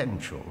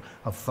potential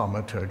of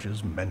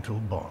Thaumaturge's mental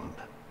bond.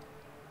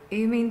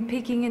 You mean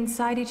peeking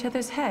inside each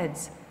other's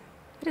heads?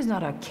 It is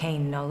not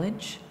arcane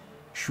knowledge.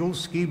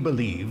 Szulski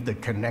believed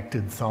that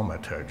connected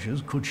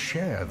thaumaturges could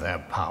share their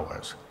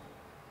powers.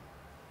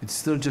 It's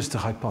still just a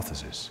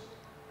hypothesis.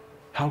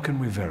 How can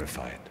we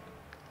verify it?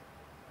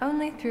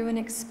 Only through an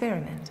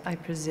experiment, I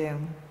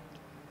presume.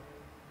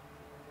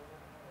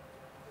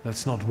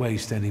 Let's not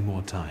waste any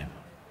more time.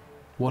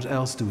 What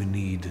else do we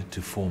need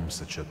to form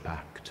such a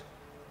pact?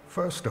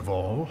 First of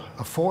all,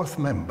 a fourth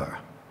member.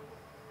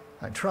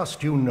 I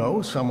trust you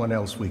know someone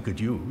else we could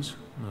use.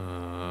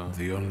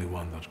 The only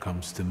one that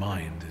comes to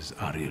mind is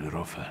Ariel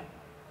Rofe.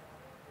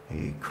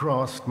 He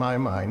crossed my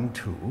mind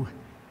too.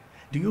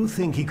 Do you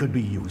think he could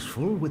be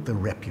useful with the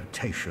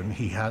reputation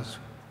he has?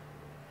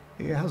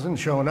 He hasn't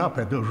shown up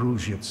at the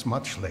Ruzhitz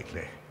much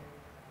lately.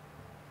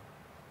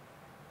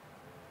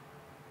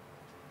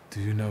 Do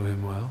you know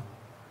him well?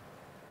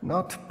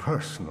 Not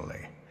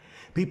personally.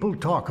 People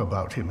talk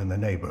about him in the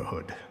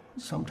neighborhood.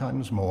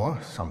 Sometimes more,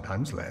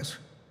 sometimes less.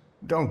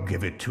 Don't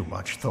give it too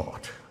much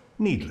thought.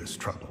 Needless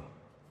trouble.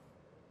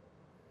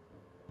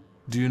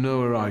 Do you know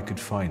where I could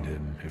find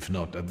him, if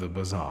not at the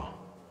bazaar?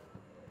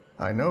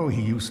 I know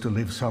he used to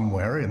live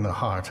somewhere in the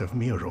heart of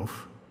Mirov.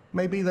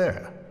 Maybe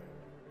there.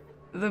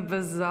 The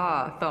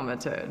bizarre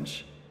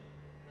thaumaturge.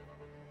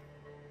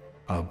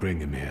 I'll bring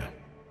him here.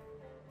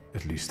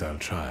 At least I'll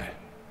try.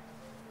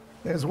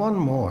 There's one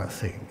more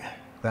thing.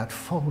 That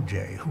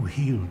Folje who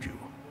healed you.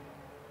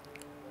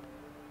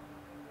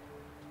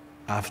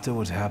 After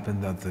what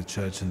happened at the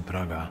church in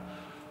Praga,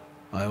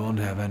 I won't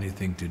have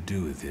anything to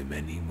do with him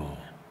anymore.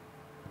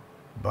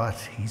 But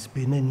he's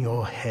been in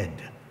your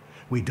head.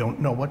 We don't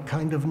know what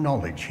kind of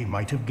knowledge he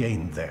might have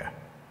gained there.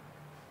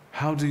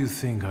 How do you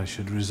think I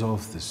should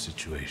resolve this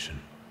situation?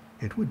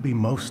 It would be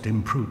most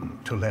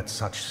imprudent to let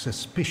such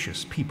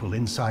suspicious people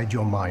inside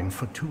your mind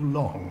for too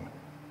long.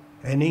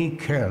 Any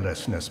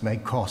carelessness may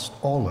cost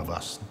all of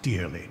us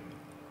dearly.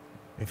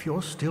 If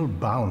you're still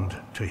bound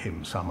to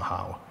him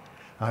somehow,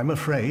 I'm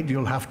afraid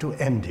you'll have to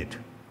end it.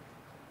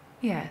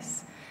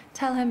 Yes.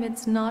 Tell him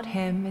it's not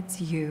him, it's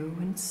you,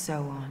 and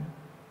so on.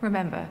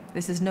 Remember,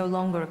 this is no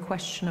longer a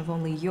question of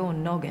only your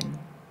noggin.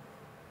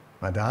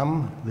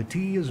 Madame, the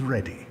tea is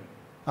ready.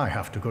 I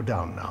have to go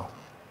down now.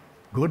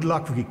 Good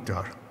luck,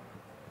 Victor.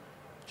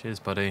 Cheers,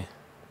 buddy.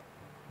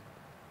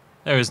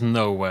 There is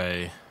no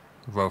way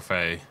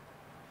Rofe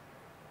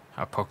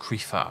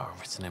Apocrypha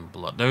written in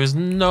blood. There is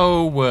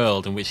no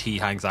world in which he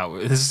hangs out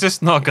with. It's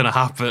just not going to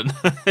happen.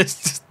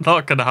 It's just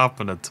not going to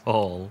happen at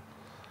all.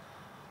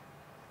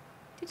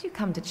 Did you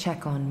come to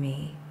check on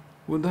me?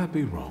 Would that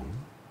be wrong?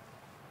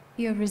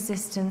 Your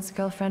resistance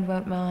girlfriend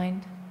won't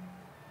mind.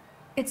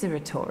 It's a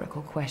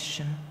rhetorical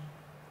question.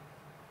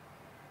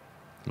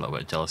 A little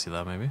bit of jealousy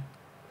there, maybe.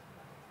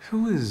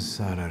 Who is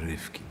Sarah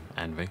Rivkin?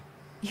 Envy.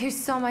 You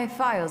saw my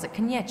files at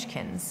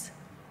Konieczkin's.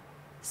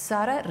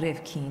 Sarah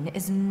Rivkin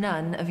is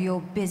none of your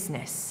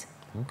business.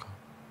 Okay.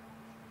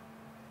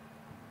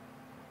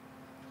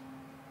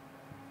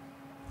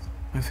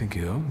 I think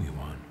you owe me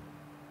one.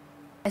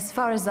 As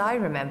far as I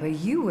remember,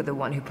 you were the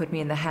one who put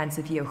me in the hands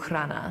of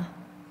Yochrana.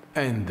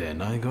 And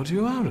then I got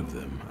you out of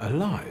them,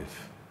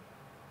 alive.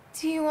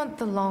 Do you want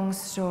the long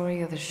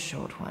story or the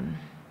short one?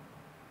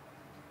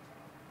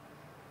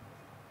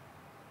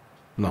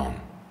 Long.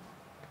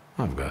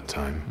 I've got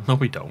time. No,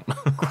 we don't.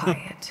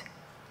 Quiet.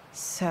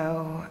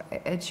 So,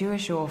 a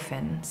Jewish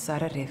orphan,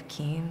 Sarah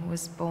Rivkin,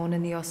 was born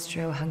in the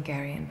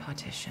Austro-Hungarian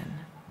partition.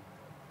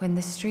 When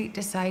the street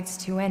decides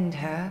to end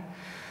her,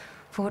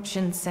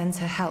 fortune sends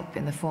her help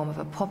in the form of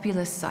a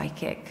popular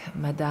psychic,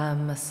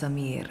 Madame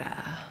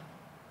Samira.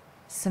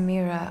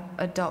 Samira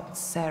adopts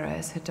Sarah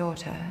as her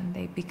daughter, and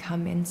they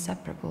become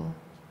inseparable.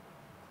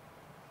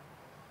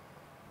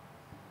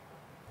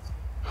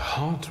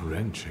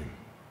 Heart-wrenching.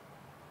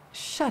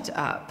 Shut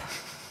up.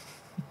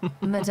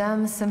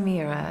 Madame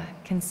Samira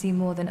can see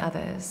more than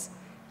others.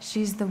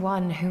 She's the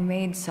one who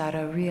made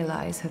Sarah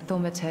realize her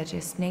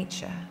thaumaturgist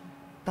nature.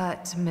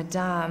 But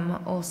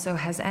Madame also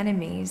has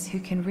enemies who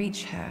can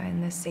reach her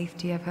in the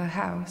safety of her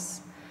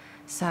house.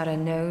 Sarah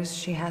knows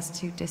she has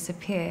to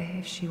disappear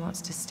if she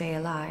wants to stay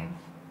alive.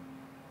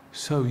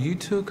 So you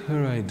took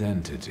her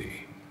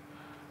identity.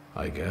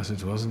 I guess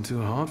it wasn't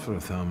too hard for a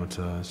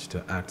thaumaturge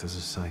to act as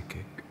a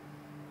psychic.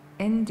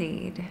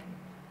 Indeed.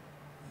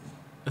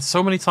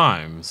 So many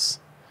times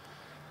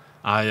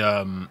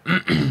I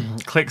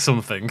click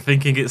something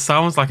thinking it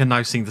sounds like a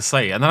nice thing to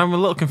say, and then I'm a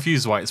little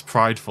confused why it's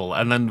prideful,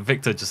 and then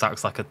Victor just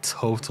acts like a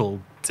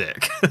total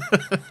dick.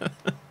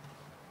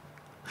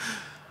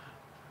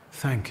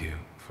 Thank you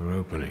for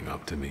opening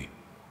up to me.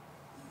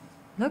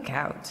 Look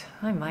out.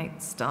 I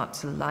might start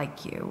to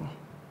like you.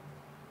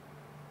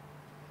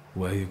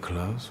 Were you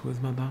close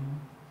with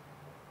Madame?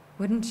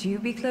 Wouldn't you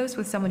be close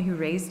with someone who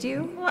raised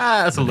you?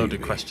 That's a Believe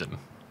loaded me. question.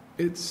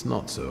 It's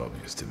not so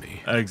obvious to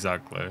me.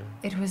 Exactly.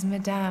 It was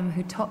Madame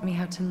who taught me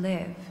how to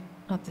live,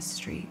 not the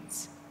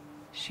streets.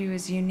 She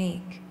was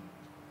unique.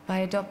 By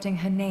adopting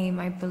her name,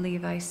 I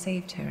believe I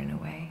saved her in a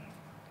way.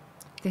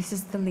 This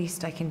is the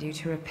least I can do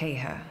to repay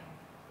her.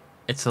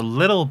 It's a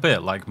little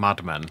bit like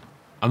Mad Men.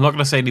 I'm not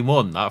going to say any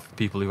more than that for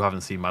people who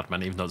haven't seen Mad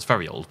Men, even though it's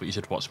very old, but you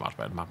should watch Mad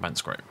Men. Mad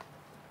Men's great.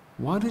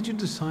 Why did you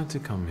decide to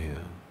come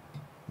here?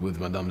 With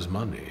Madame's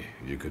money,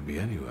 you could be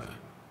anywhere.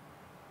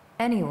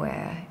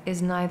 Anywhere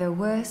is neither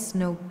worse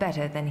nor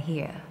better than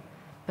here,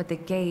 but the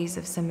gaze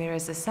of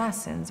Samira's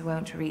assassins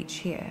won't reach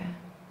here.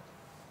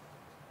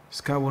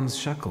 Scowan's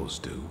shackles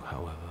do,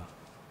 however.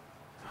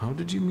 How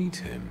did you meet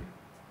him?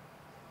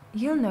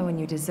 You'll know when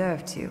you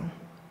deserve to.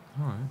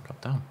 Alright,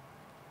 got down.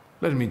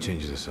 Let me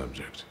change the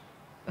subject.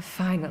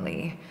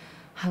 Finally,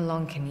 how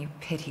long can you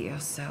pity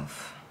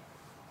yourself?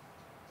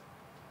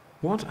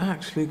 What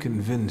actually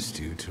convinced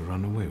you to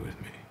run away with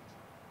me?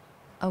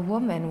 A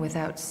woman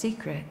without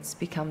secrets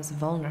becomes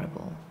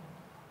vulnerable.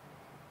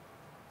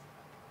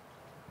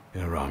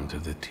 You're armed to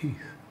the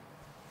teeth.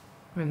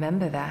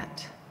 Remember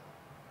that.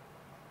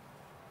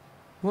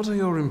 What are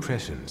your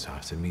impressions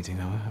after meeting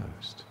our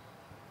host?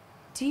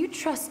 Do you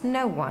trust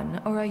no one,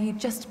 or are you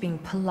just being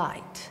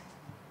polite?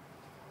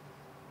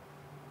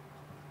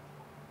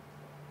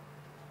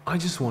 I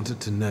just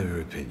wanted to know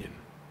your opinion.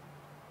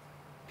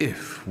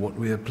 If what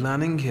we are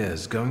planning here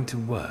is going to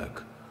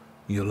work,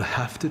 you'll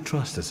have to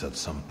trust us at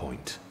some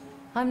point.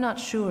 I'm not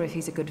sure if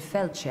he's a good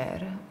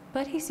Feldchair,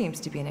 but he seems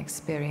to be an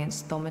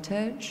experienced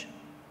thaumaturge.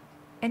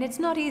 And it's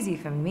not easy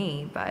for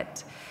me,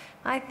 but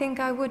I think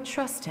I would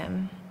trust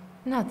him.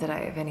 Not that I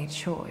have any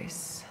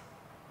choice.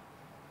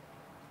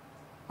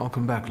 I'll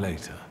come back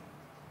later.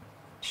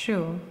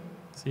 Sure.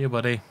 See you,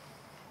 buddy.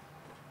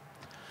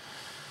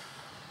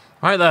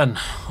 Right then,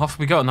 off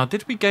we go. Now,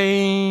 did we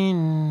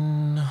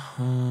gain...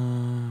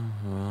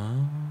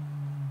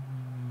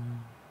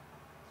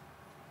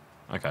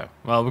 Okay,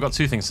 well, we've got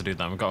two things to do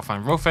then. We've got to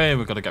find Rofe and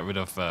we've got to get rid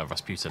of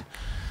Rasputin.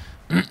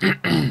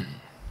 And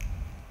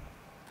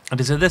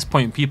it's at this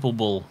point people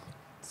will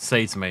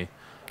say to me,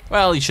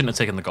 well, you shouldn't have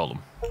taken the golem.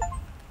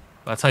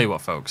 But I tell you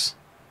what, folks.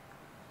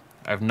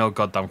 I have no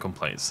goddamn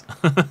complaints.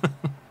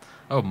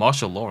 Oh,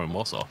 martial law in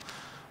Warsaw.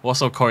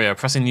 Warsaw Courier,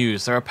 pressing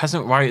news. There are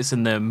peasant riots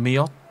in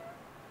the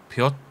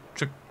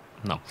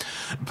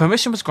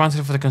Permission was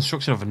granted for the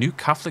construction of a new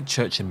Catholic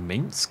church in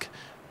Minsk.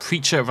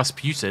 Preacher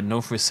Rasputin,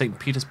 known for his St.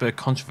 Petersburg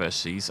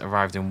controversies,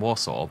 arrived in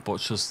Warsaw, but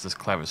just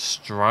declare a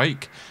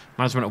strike.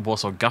 Management of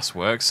Warsaw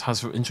Gasworks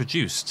has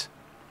introduced,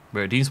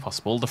 where it deems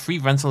possible, the free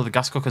rental of the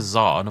gas cooker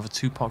Tsar and other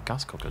 2-pot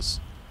gas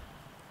cookers.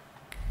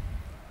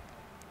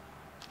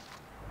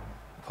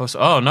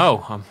 Oh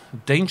no,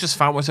 dangerous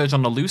thaumaturge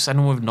on the loose.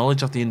 Anyone with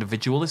knowledge of the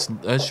individual is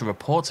urged to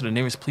report to the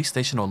nearest police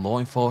station or law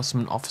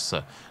enforcement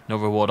officer. No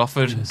reward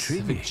offered.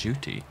 Civic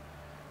duty.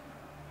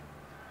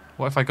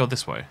 What if I go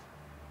this way?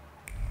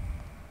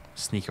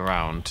 Sneak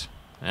around.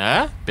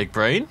 Yeah? Big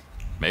brain?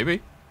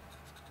 Maybe.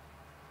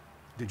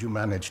 Did you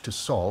manage to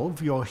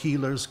solve your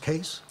healer's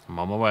case? I'm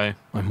on my way.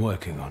 I'm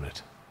working on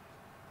it.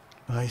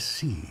 I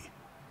see.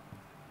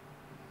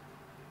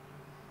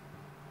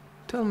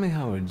 Tell me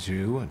how a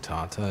Jew, a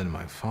Tatar, and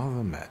my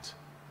father met.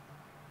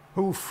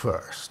 Who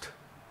first?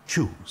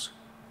 Choose.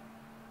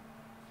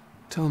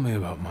 Tell me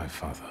about my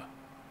father.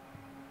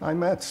 I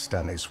met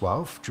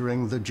Stanisław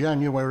during the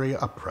January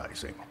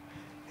uprising.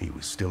 He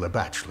was still a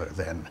bachelor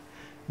then.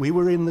 We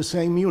were in the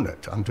same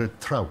unit under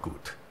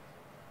Traugott.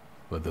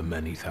 Were there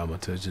many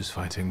thaumaturges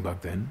fighting back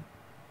then?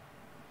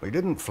 We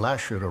didn't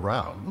flash it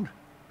around.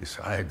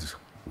 Besides,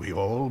 we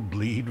all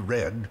bleed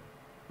red.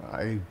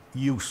 I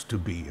used to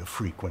be a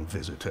frequent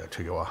visitor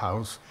to your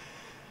house,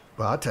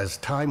 but as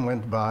time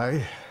went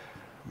by,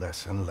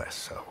 less and less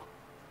so.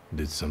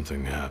 Did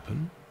something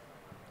happen?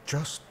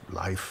 Just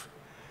life.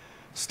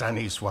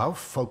 Stanisław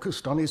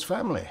focused on his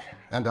family,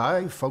 and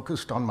I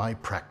focused on my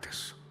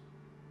practice.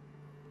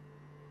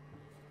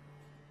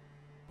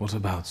 What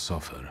about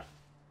Sofer?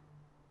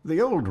 The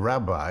old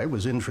rabbi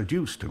was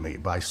introduced to me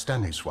by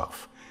Stanisław.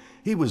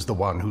 He was the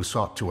one who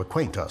sought to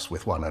acquaint us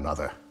with one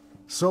another.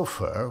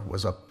 Sofer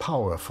was a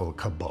powerful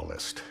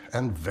Kabbalist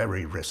and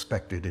very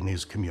respected in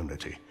his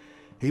community.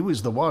 He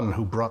was the one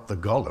who brought the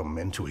golem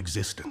into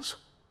existence.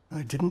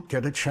 I didn't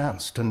get a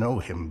chance to know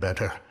him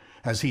better,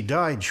 as he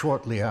died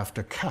shortly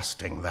after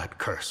casting that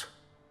curse.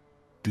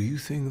 Do you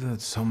think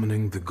that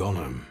summoning the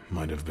golem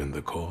might have been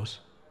the cause?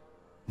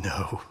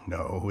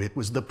 No, it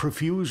was the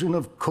profusion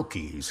of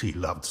cookies he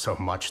loved so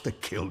much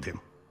that killed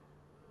him.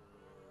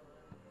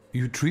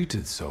 You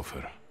treated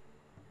Sofer.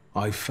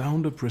 I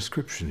found a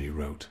prescription he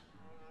wrote.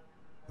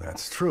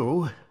 That's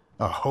true.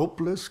 A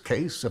hopeless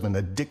case of an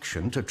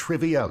addiction to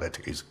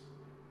trivialities.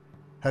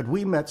 Had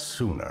we met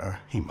sooner,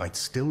 he might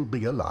still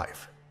be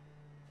alive.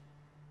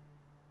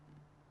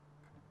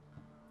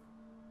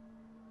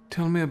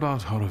 Tell me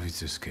about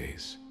Horowitz's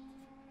case.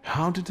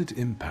 How did it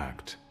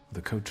impact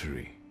the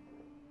coterie?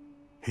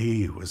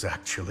 He was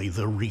actually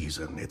the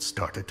reason it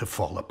started to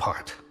fall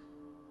apart.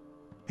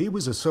 He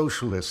was a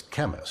socialist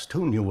chemist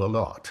who knew a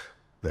lot.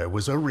 There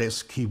was a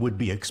risk he would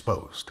be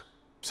exposed.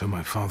 So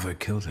my father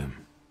killed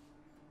him.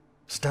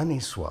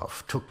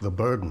 Stanisław took the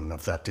burden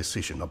of that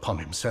decision upon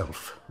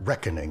himself,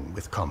 reckoning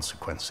with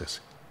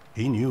consequences.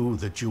 He knew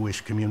the Jewish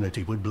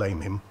community would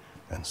blame him,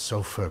 and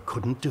Sofer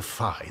couldn't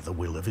defy the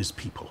will of his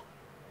people.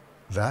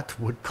 That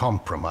would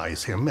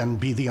compromise him and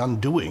be the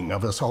undoing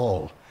of us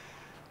all.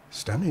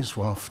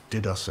 Stanisław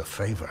did us a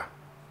favor.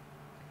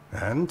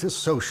 And to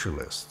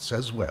socialists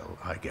as well,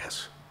 I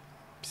guess.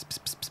 Psst, psst,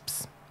 psst, psst,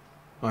 psst.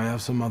 I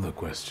have some other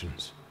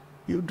questions.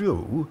 You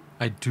do?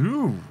 I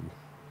do.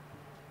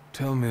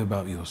 Tell me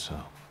about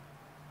yourself.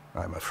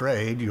 I'm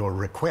afraid your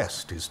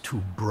request is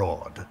too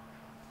broad.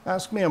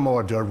 Ask me a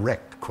more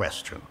direct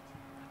question.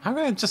 I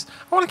want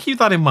to keep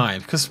that in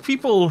mind, because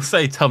people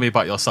say, tell me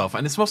about yourself,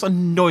 and it's the most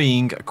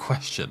annoying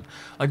question.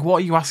 Like, what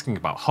are you asking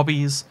about?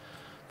 Hobbies?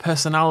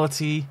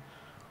 Personality?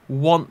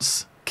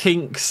 Wants?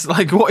 Kinks?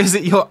 Like, what is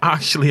it you're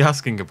actually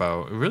asking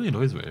about? It really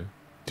annoys me.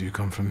 Do you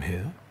come from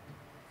here?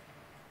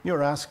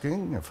 You're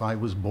asking if I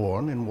was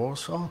born in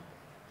Warsaw?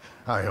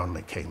 I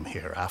only came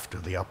here after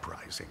the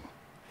uprising.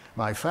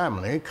 My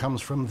family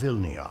comes from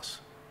Vilnius.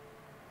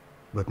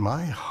 But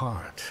my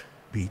heart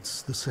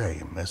beats the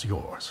same as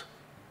yours.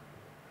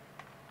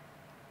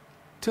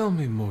 Tell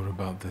me more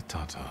about the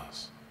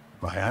Tatars.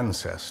 My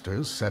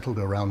ancestors settled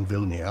around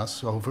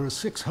Vilnius over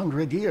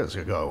 600 years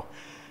ago.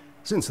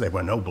 Since they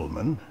were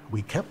noblemen,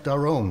 we kept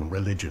our own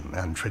religion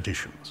and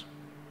traditions.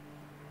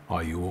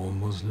 Are you all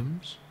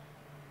Muslims?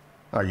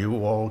 Are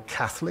you all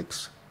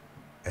Catholics?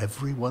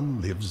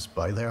 Everyone lives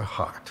by their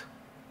heart.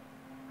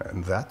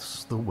 And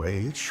that's the way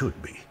it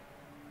should be.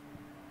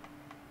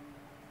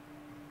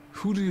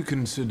 Who do you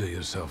consider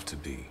yourself to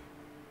be?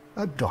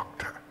 A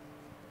doctor.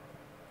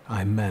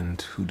 I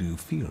meant, who do you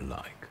feel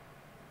like?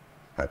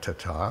 A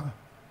Tatar,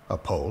 a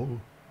Pole,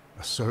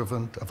 a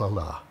servant of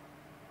Allah.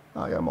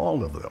 I am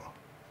all of them.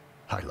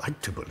 I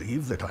like to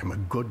believe that I'm a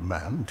good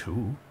man,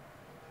 too.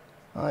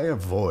 I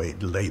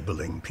avoid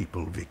labeling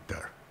people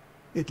Victor.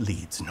 It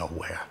leads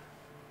nowhere.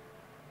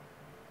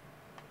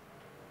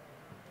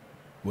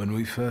 When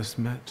we first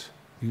met,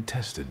 you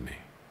tested me.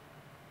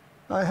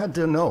 I had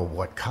to know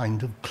what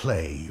kind of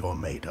clay you're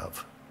made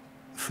of.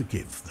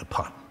 Forgive the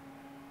pun.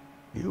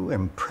 You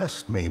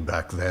impressed me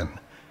back then.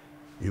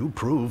 You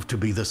proved to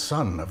be the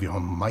son of your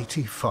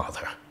mighty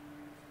father.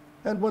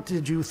 And what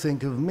did you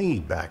think of me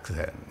back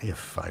then,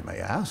 if I may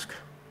ask?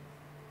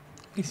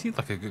 He seemed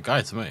like a good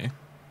guy to me.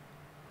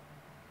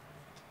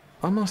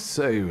 I must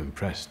say you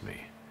impressed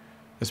me.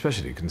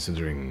 Especially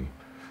considering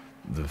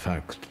the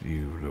fact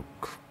you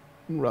look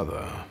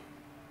rather...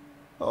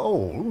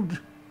 Old?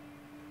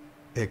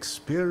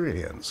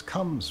 Experience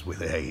comes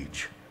with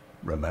age.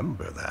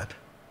 Remember that.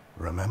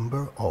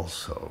 Remember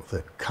also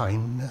that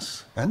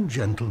kindness and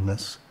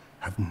gentleness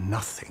have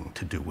nothing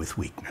to do with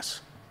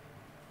weakness.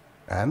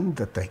 And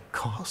that they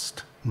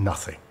cost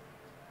nothing.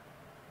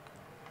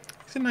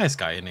 He's a nice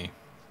guy, isn't he?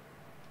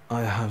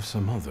 I have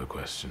some other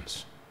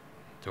questions.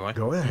 Do I?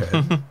 Go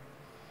ahead.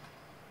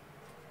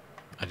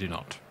 I do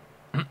not.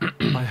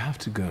 I have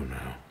to go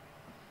now.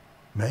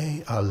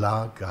 May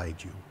Allah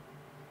guide you.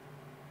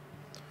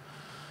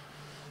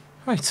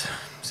 Right.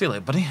 See you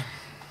later, buddy.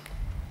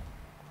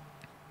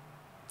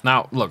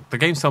 Now, look, the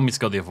game's telling me to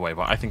go the other way,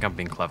 but I think I'm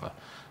being clever.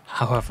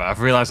 However,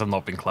 I've realised I'm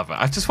not being clever.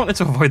 I just wanted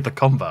to avoid the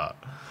combat.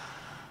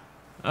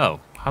 Oh,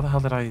 how the hell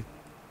did I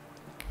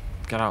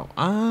get out?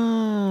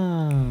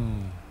 Ah.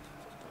 You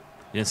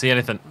didn't see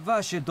anything.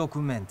 Vaše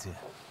dokumenty.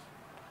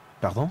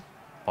 Pardon?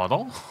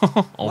 Pardon? En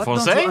What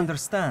don't you français?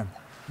 understand?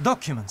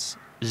 Documents.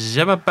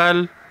 Je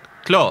m'appelle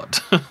Claude.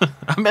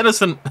 I'm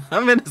innocent.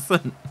 I'm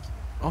innocent.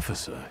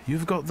 Officer,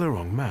 you've got the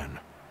wrong man.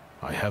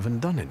 I haven't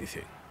done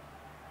anything.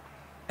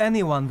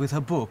 Anyone with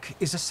a book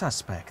is a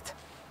suspect.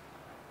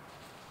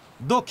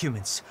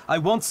 Documents. I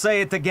won't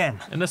say it again.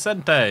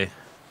 Innocente.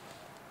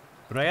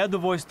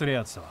 Ryadovoy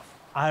Streltsov.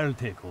 I'll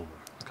take over.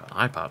 Got an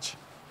eye patch.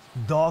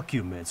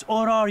 Documents,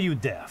 or are you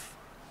deaf?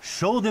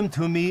 Show them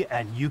to me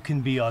and you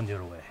can be on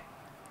your way.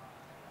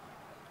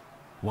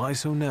 Why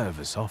so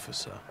nervous,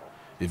 officer?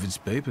 If it's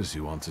papers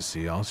you want to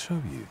see, I'll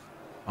show you.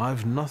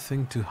 I've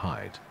nothing to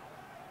hide.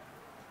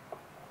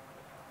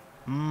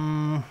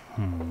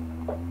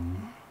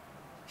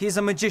 He's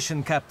a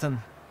magician,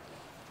 Captain.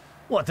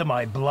 What, am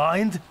I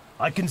blind?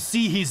 I can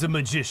see he's a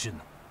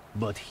magician,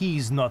 but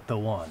he's not the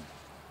one.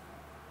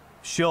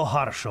 Show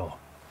Harsho.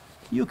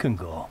 You can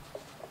go.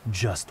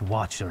 Just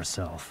watch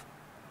yourself.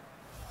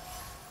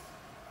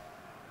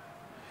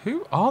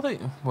 Who are they?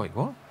 Wait,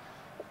 what?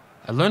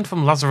 I learned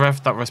from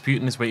Lazarev that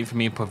Rasputin is waiting for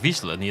me in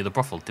Povizhla near the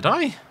brothel. Did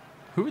I?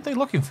 Who are they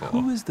looking for?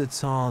 Who is the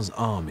Tsar's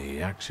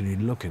army actually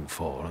looking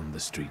for on the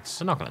streets?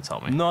 They're not going to tell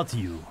me. Not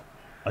you.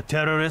 A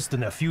terrorist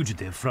and a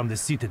fugitive from the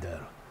Citadel.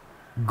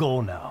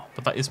 Go now.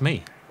 But that is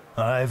me.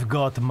 I've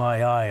got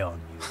my eye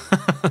on you.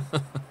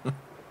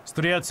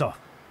 Streltsov,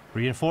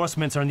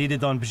 reinforcements are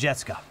needed on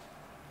Bzetska.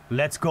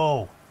 Let's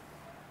go.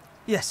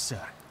 Yes,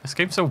 sir. This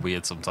game's so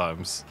weird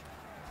sometimes.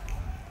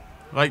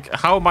 Like,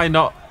 how am I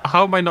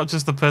not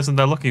just the person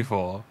they're looking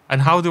for?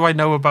 And how do I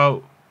know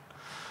about...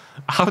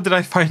 How did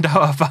I find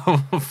out about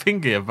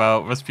Thingy,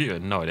 about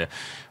Rasputin? No idea.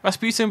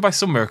 Rasputin, by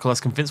some miracle,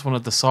 has convinced one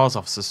of the Tsar's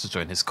officers to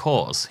join his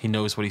cause. He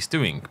knows what he's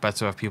doing.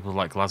 Better have people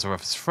like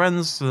Lazarev as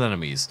friends than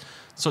enemies.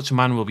 Such a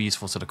man will be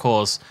useful to the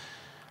cause.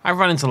 I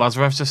ran into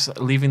Lazarev just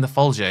leaving the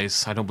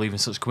Folges. I don't believe in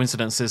such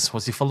coincidences.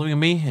 Was he following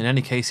me? In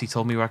any case, he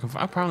told me where I can...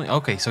 Apparently...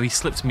 Okay, so he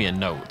slipped me a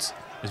note,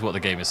 is what the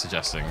game is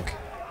suggesting.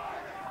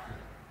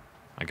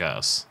 I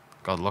guess.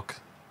 God, look.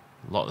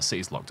 A lot of the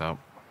city's locked out.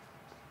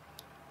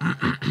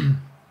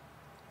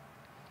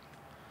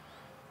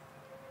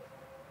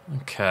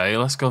 Okay,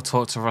 let's go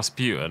talk to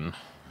Rasputin.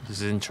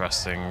 This is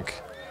interesting.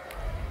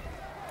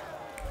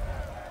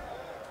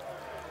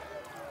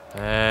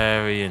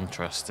 Very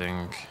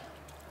interesting.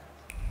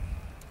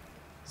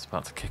 It's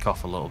about to kick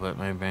off a little bit,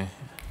 maybe.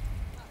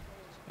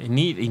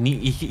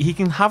 He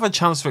can have a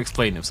chance to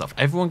explain himself.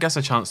 Everyone gets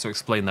a chance to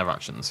explain their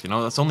actions. You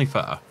know, that's only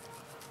fair.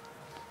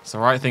 It's the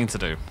right thing to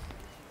do.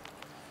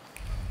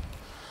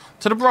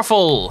 To the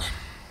brothel!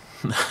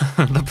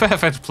 The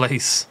perfect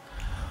place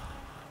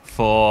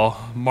for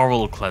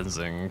moral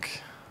cleansing.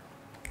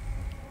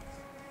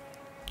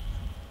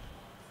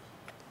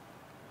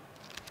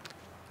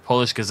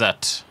 Polish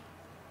Gazette.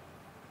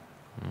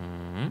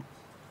 Oh,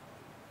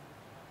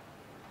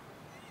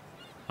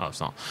 it's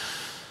not.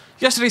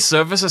 Yesterday's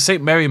service at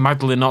St. Mary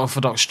Magdalene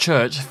Orthodox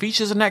Church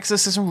features an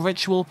exorcism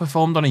ritual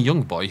performed on a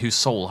young boy whose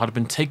soul had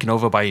been taken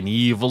over by an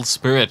evil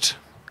spirit.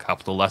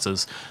 capital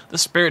letters, the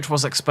spirit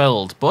was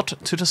expelled, but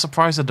to the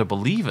surprise of the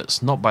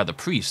believers, not by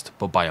the priest,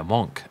 but by a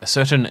monk, a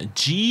certain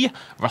G.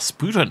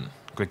 Rasputin,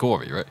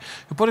 Grigori, right,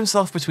 who put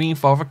himself between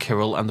Father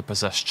Kirill and the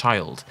possessed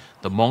child.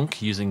 The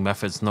monk, using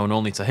methods known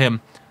only to him,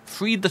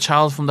 freed the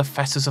child from the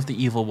fetters of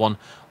the evil one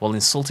while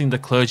insulting the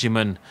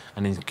clergyman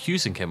and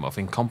accusing him of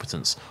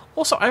incompetence.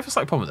 Also, I have a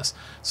slight problem with this.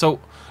 So,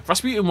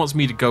 Rasputin wants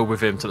me to go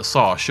with him to the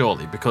Tsar,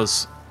 surely,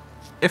 because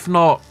if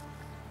not,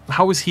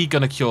 how is he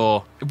going to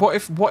cure... What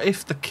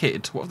if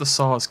the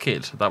Tsar's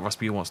kid that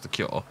Rasputin wants to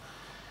cure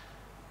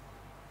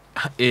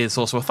is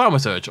also a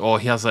thaumaturge, or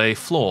he has a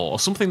flaw, or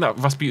something that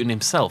Rasputin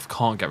himself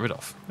can't get rid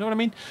of? You know what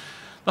I mean?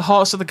 The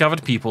hearts of the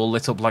gathered people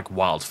lit up like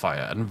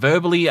wildfire, and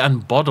verbally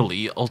and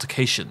bodily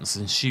altercations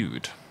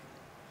ensued.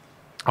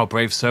 Our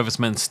brave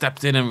servicemen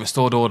stepped in and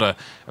restored order,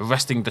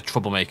 arresting the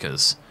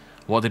troublemakers.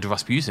 What did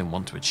Rasputin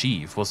want to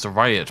achieve? Was the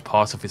riot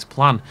part of his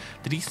plan?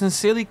 Did he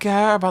sincerely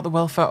care about the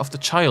welfare of the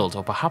child,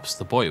 or perhaps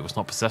the boy was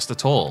not possessed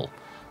at all?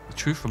 The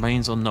truth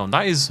remains unknown.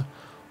 That is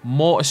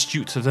more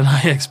astute than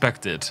I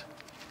expected.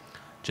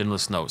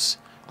 Journalist notes,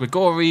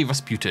 Grigori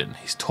Rasputin.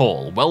 He's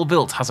tall,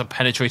 well-built, has a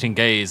penetrating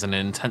gaze and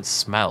an intense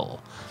smell.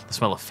 The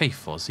smell of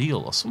faith or zeal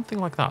or something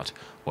like that.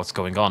 What's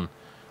going on?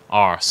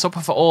 R.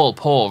 Supper for all,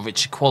 poor,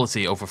 rich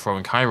equality,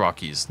 overthrowing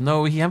hierarchies.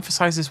 No, he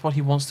emphasizes what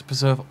he wants to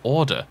preserve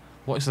order.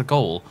 What is the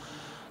goal?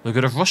 The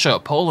good of Russia,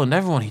 Poland,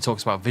 everyone. He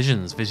talks about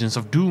visions. Visions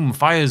of doom,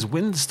 fires,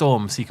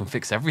 windstorms. He can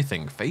fix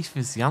everything. Faith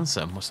is the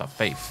answer. Must have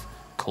faith.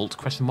 Cult?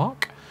 Question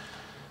mark?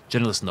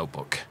 Journalist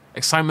notebook.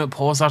 Excitement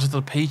pours out of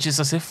the pages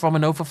as if from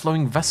an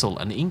overflowing vessel,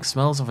 and ink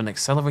smells of an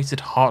accelerated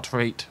heart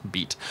rate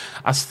beat,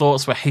 as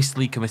thoughts were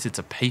hastily committed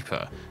to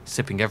paper,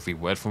 sipping every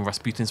word from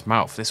Rasputin's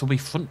mouth. This will be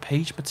front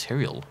page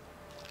material.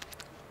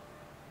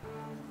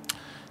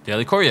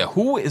 Daily Courier.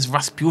 Who is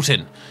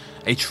Rasputin?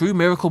 A true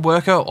miracle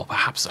worker, or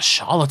perhaps a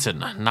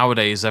charlatan?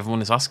 Nowadays,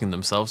 everyone is asking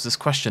themselves this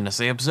question as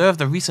they observe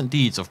the recent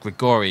deeds of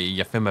Grigory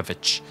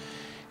Yefimovich.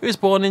 He was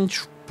born in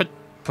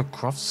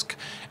Pokrovsk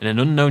in an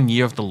unknown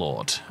year of the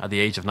Lord. At the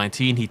age of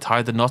 19, he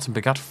tied the knot and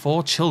begat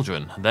 4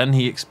 children. Then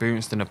he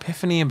experienced an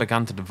epiphany and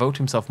began to devote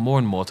himself more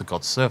and more to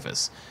God's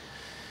service.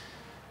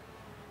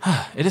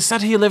 It is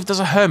said he lived as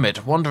a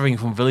hermit, wandering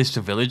from village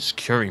to village,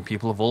 curing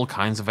people of all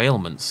kinds of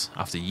ailments.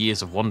 After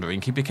years of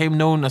wandering, he became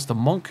known as the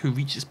monk who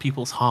reaches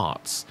people's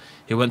hearts.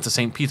 He went to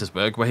St.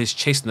 Petersburg, where his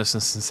chasteness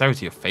and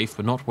sincerity of faith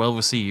were not well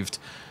received.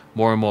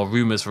 More and more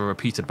rumours were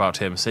repeated about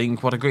him, saying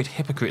what a great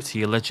hypocrite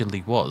he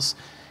allegedly was.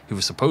 He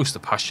was supposed to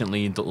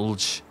passionately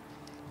indulge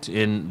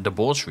in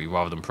debauchery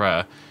rather than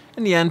prayer.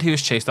 In the end, he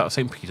was chased out of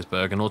St.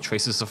 Petersburg and all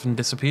traces of him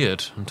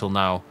disappeared, until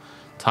now.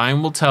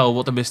 Time will tell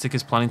what the mystic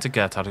is planning to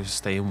get out of his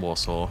stay in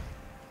Warsaw.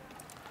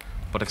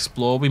 But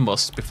explore we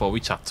must before we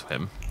chat to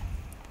him.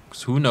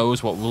 Because who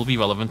knows what will be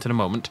relevant in a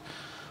moment.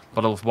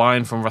 Bottle of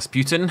wine from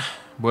Rasputin.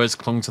 Words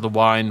clung to the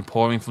wine,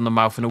 pouring from the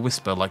mouth in a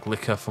whisper like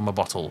liquor from a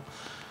bottle.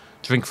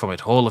 Drink from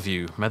it, all of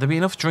you. May there be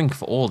enough drink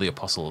for all the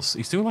apostles.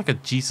 He's doing like a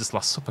Jesus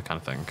Last Supper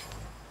kind of thing.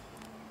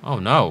 Oh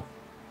no.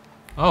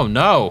 Oh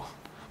no.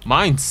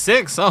 Mine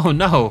 6? Oh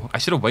no. I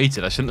should have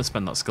waited. I shouldn't have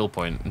spent that skill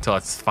point until I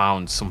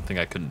found something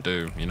I couldn't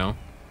do, you know?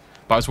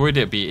 But I was worried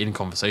it'd be in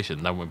conversation,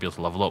 then I wouldn't be able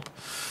to level up.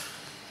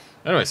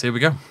 Anyway, so here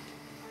we go.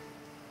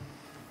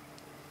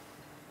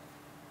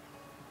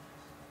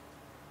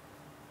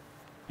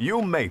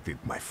 You made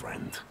it, my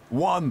friend.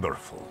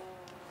 Wonderful.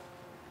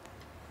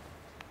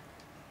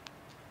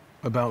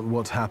 About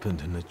what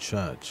happened in the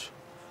church.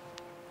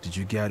 Did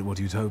you get what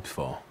you'd hoped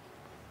for?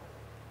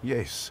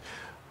 Yes,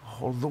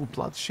 although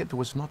bloodshed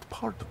was not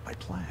part of my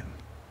plan.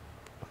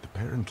 But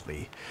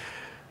apparently,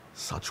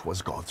 such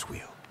was God's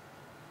will.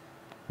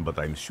 But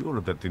I'm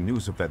sure that the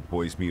news of that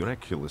boy's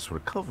miraculous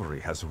recovery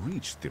has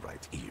reached the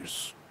right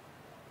ears.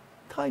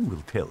 Time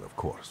will tell, of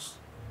course.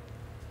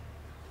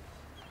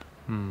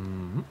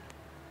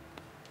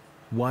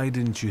 Why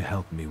didn't you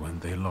help me when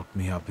they locked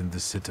me up in the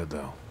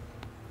Citadel?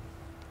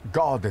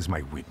 God is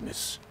my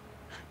witness.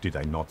 Did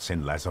I not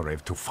send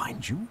Lazarev to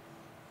find you?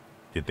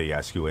 Did they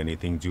ask you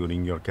anything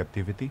during your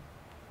captivity?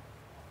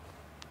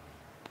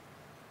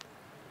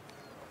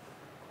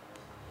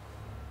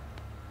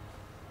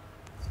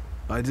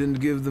 I didn't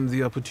give them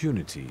the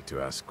opportunity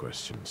to ask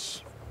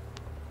questions.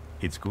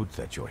 It's good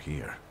that you're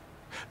here.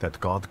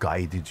 That God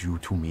guided you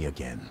to me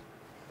again.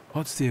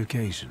 What's the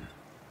occasion?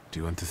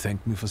 Do you want to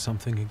thank me for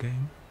something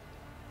again?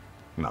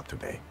 Not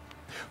today.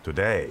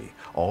 Today,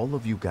 all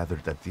of you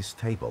gathered at this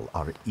table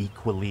are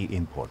equally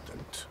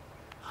important.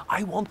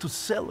 I want to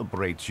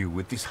celebrate you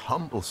with this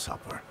humble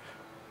supper.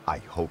 I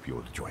hope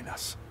you'll join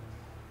us.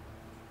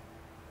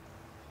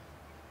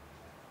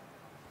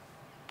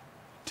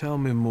 Tell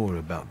me more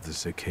about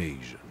this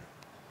occasion.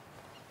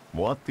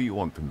 What do you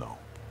want to know?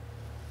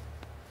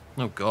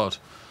 Oh god.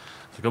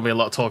 There's going to be a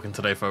lot of talking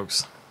today,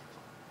 folks.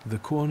 The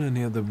corner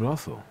near the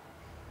brothel.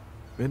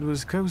 It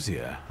was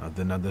cozier at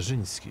the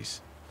Nadarzyńskis.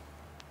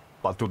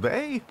 But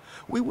today,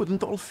 we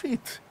wouldn't all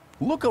fit.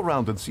 Look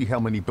around and see how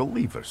many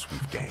believers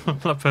we've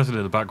gained. That person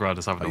in the background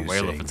is having Are a you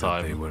whale of saying a that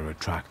time. they were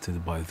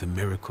attracted by the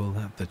miracle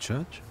at the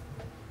church?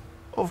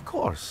 Of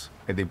course,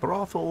 and a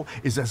brothel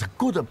is as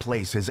good a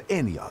place as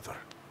any other.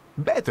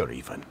 Better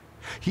even.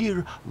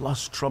 Here,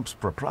 lust trumps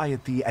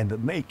propriety,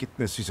 and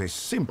nakedness is a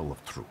symbol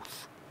of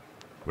truth.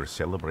 We're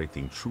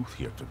celebrating truth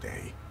here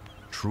today.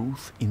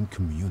 Truth in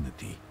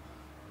community.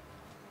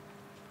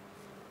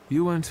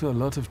 You went to a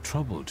lot of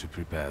trouble to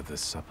prepare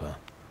this supper.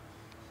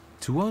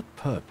 To what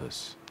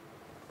purpose?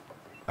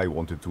 I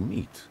wanted to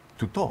meet,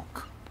 to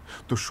talk,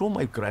 to show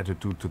my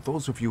gratitude to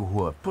those of you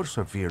who have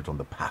persevered on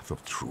the path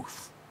of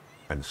truth,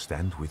 and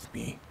stand with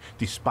me,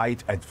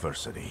 despite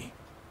adversity.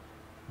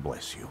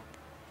 Bless you.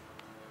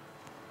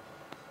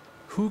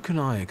 Who can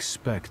I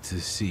expect to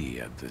see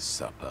at this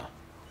supper?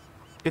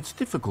 It's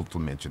difficult to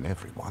mention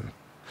everyone.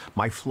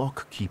 My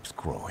flock keeps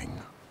growing,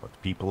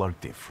 but people are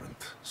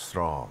different.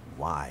 Strong,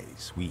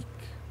 wise, weak,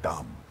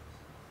 dumb.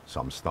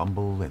 Some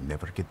stumble and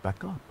never get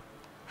back up.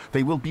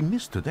 They will be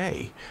missed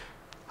today.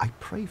 I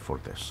pray for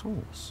their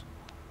souls.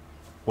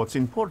 What's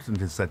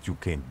important is that you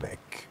came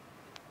back.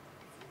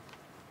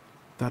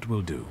 That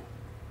will do.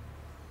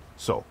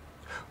 So,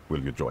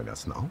 will you join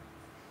us now?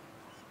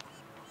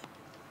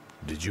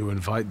 Did you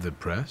invite the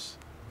press?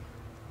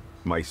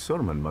 My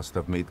sermon must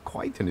have made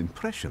quite an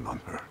impression on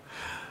her.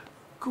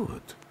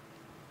 Good.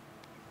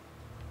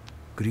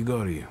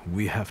 Grigori,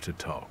 we have to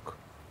talk.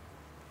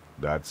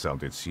 That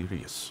sounded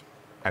serious.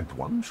 And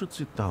one should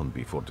sit down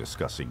before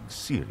discussing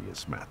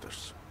serious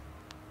matters.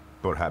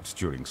 Perhaps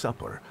during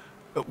supper.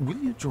 Will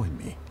you join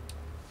me?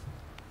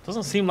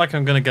 Doesn't seem like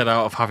I'm going to get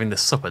out of having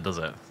this supper, does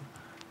it?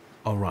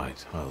 All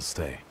right, I'll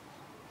stay.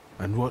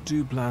 And what do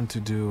you plan to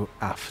do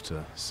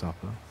after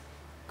supper?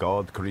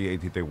 God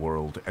created a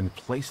world and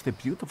placed a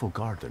beautiful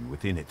garden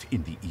within it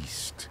in the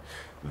east.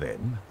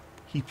 Then,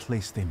 he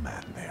placed a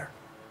man there.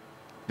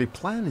 The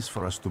plan is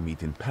for us to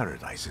meet in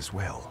paradise as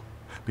well,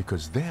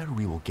 because there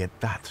we will get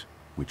that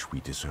which we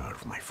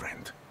deserve, my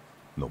friend.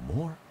 No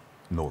more,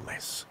 no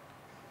less.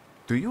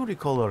 Do you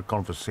recall our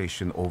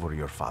conversation over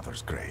your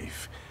father's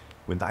grave,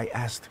 when I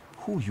asked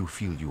who you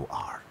feel you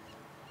are?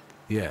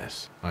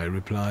 Yes, I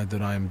replied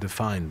that I am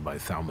defined by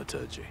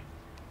thaumaturge.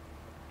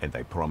 And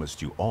I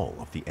promised you all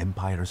of the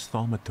Empire's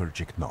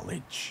thaumaturgic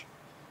knowledge.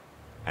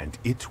 And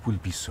it will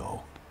be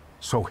so.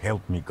 So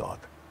help me God.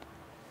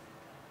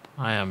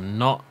 I am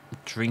not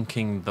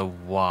drinking the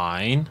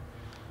wine.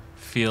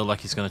 Feel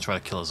like he's going to try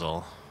to kill us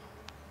all.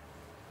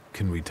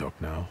 Can we talk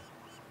now?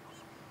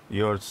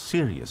 Your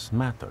serious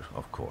matter,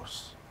 of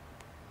course.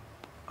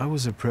 I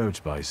was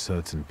approached by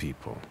certain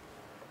people.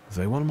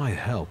 They want my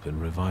help in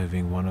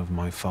reviving one of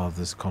my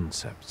father's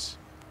concepts.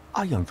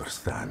 I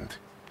understand.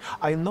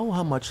 I know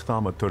how much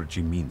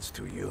thaumaturgy means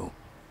to you.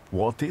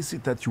 What is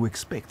it that you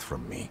expect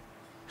from me?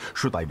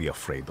 Should I be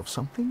afraid of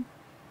something?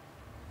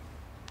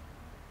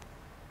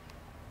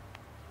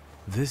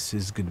 This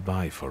is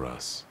goodbye for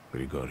us,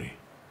 Grigori.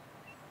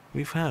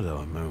 We've had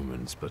our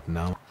moments, but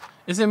now...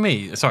 Is it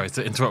me? Sorry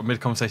to interrupt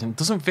mid-conversation.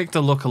 Doesn't Victor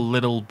look a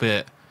little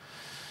bit...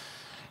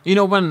 You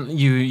know when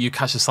you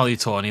catch a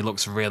salutor and he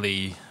looks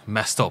really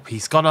messed up?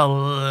 He's got a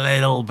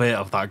little bit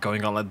of that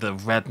going on, like the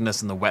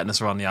redness and the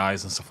wetness around the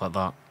eyes and stuff like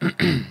that.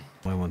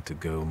 I want to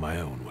go my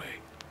own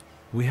way.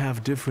 We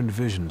have different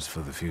visions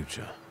for the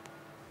future.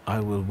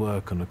 I will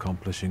work on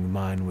accomplishing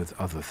mine with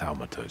other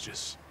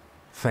thaumaturges.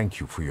 Thank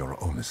you for your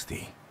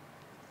honesty.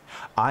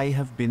 I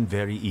have been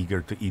very eager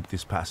to eat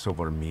this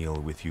Passover meal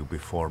with you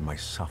before my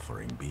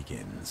suffering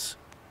begins.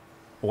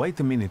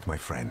 Wait a minute, my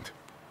friend.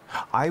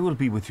 I will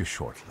be with you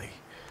shortly.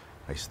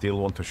 I still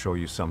want to show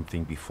you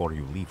something before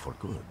you leave for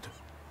good.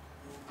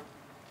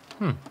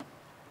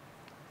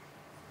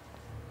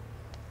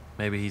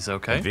 Maybe he's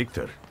okay.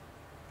 Victor,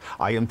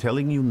 I am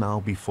telling you now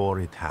before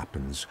it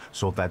happens,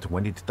 so that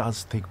when it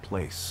does take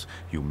place,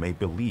 you may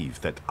believe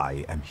that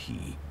I am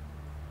he.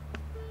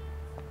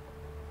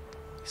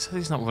 He says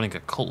he's not running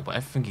a cult, but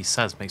everything he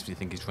says makes me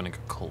think he's running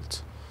a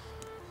cult.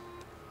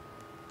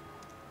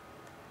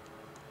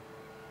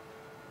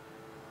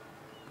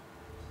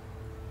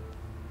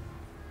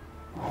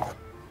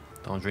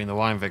 Don't drink the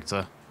wine,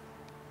 Victor.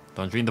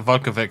 Don't drink the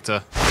vodka,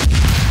 Victor.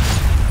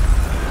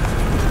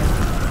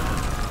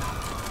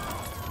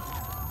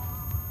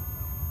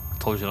 I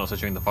told you not to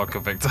drink the vodka,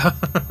 Victor.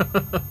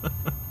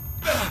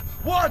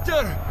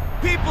 Water!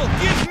 People,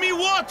 give me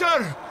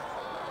water!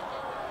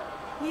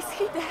 Is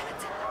he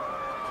dead?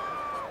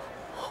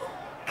 Oh,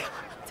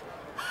 God.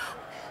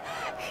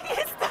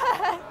 He's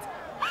dead!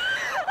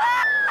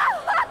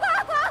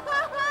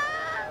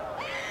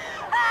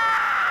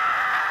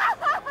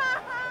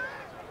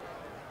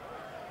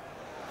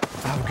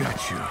 I've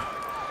got you.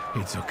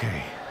 It's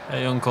okay.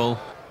 Hey, Uncle.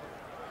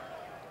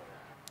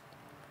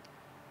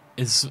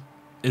 Is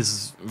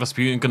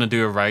Rasputin gonna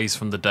do a rise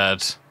from the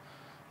dead?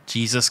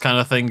 Jesus kind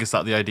of thing? Is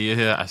that the idea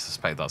here? I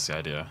suspect that's the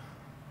idea.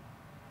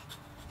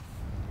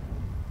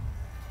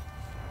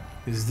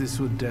 Is this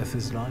what death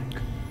is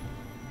like?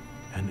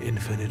 An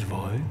infinite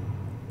void?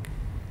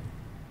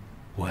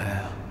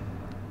 Where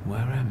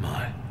am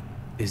I?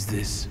 Is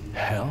this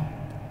hell?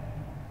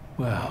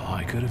 Well,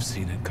 I could have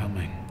seen it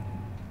coming.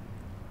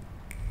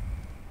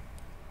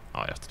 Oh,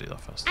 I have to do that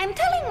first. I'm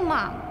telling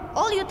Mom,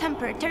 all you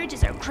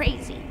thaumaturges are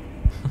crazy.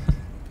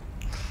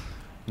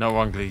 No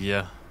wrongly,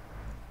 yeah.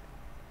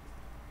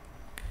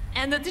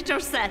 And the teacher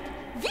said,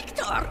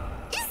 Victor,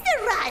 is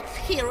there right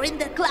here in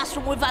the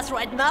classroom with us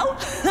right now?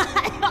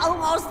 I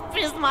almost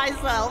pissed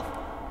myself.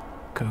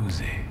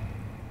 Cozy.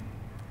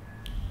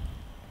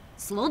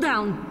 Slow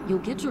down. You'll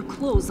get your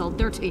clothes all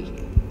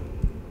dirty.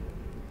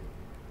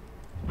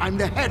 I'm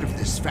the head of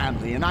this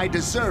family, and I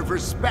deserve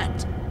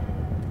respect.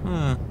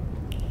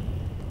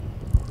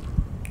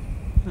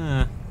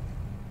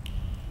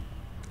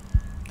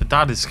 The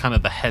dad is kind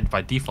of the head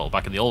by default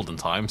back in the olden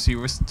times, so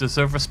you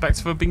deserve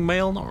respect for being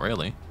male? Not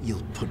really.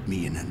 You'll put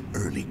me in an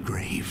early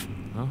grave.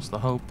 That's the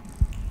hope.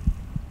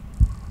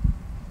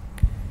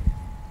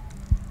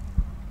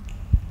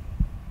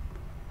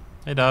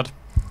 Hey, Dad.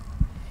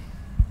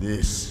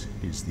 This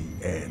is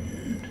the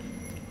end.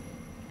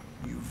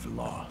 You've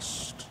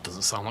lost.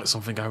 Doesn't sound like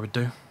something I would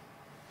do.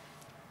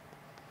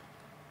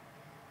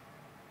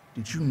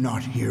 Did you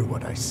not hear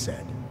what I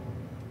said?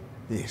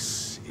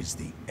 This is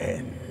the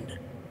end.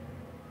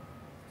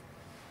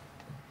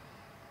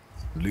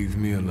 Leave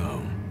me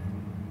alone.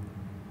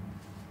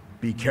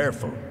 Be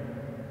careful.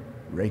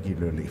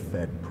 Regularly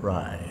fed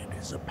pride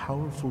is a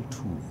powerful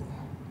tool,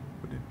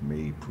 but it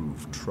may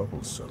prove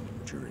troublesome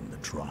during the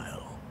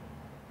trial.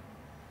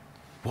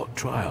 What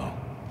trial?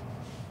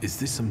 Is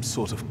this some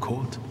sort of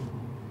court?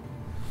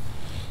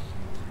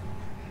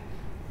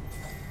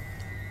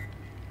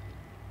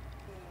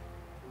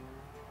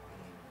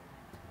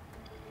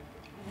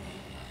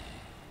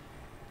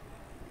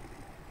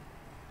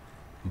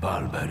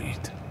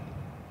 Barbarit.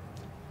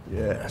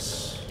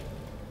 Yes.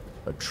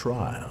 A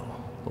trial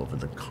over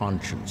the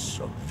conscience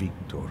of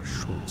Victor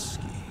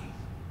Schulski.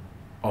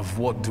 Of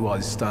what do I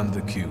stand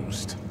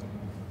accused?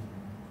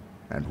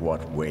 And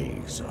what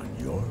weighs on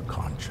your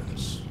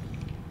conscience?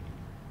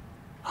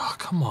 Oh,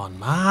 come on,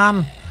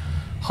 man.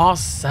 Heart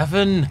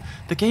 7.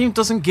 The game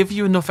doesn't give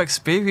you enough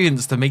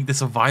experience to make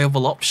this a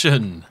viable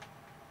option.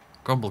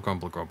 Grumble,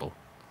 grumble, grumble.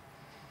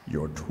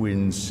 Your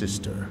twin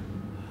sister.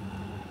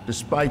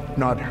 Despite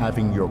not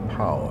having your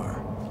power,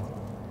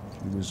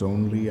 she was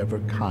only ever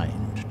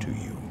kind to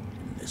you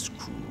in this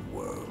cruel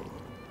world.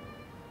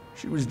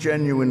 She was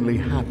genuinely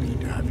happy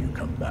to have you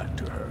come back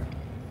to her.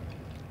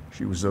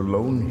 She was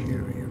alone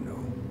here, you know.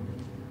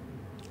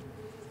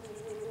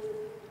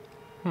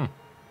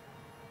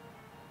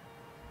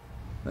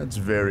 That's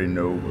very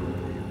noble of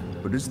you.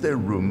 But is there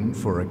room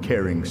for a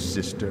caring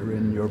sister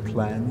in your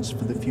plans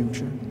for the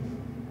future?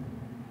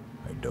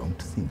 I don't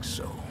think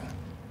so.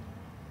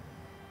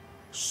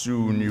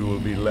 Soon you will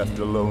be left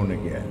alone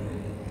again.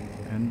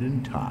 And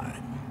in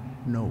time,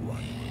 no one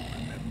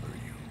will remember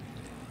you.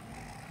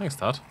 Thanks,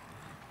 Dad.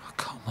 Oh,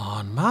 come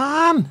on,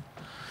 man.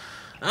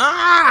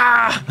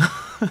 Ah!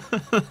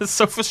 It's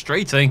so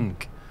frustrating.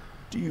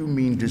 Do you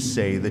mean to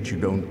say that you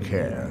don't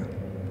care?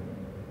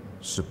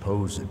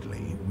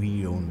 Supposedly,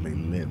 we only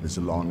live as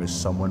long as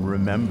someone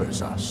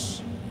remembers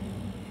us.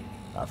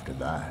 After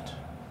that,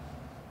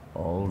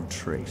 all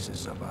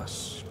traces of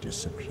us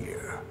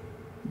disappear.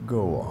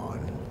 Go on.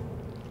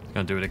 It's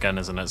gonna do it again,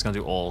 isn't it? It's gonna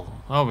do all.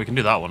 Oh, we can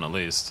do that one at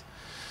least.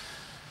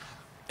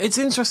 It's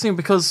interesting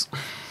because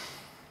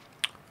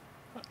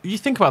you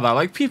think about that.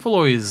 Like, people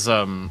always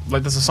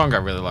like. There's a song I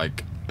really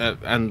like,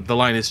 and the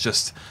line is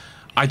just,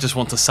 "I just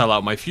want to sell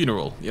out my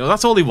funeral." You know,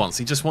 that's all he wants.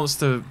 He just wants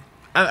to.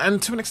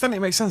 And to an extent, it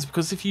makes sense,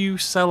 because if you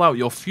sell out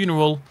your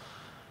funeral,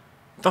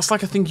 that's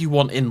like a thing you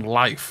want in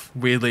life,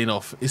 weirdly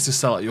enough, is to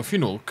sell out your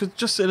funeral. Because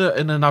just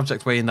in an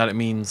abstract way, in that it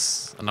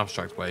means... An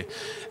abstract way,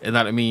 in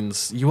that it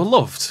means you were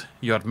loved.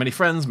 You had many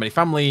friends, many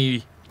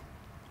family.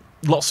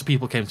 Lots of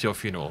people came to your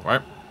funeral,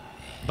 right?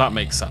 That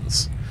makes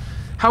sense.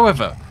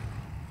 However,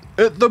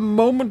 at the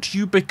moment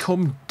you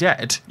become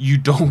dead, you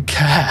don't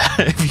care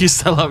if you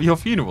sell out your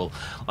funeral.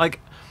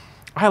 Like...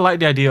 I like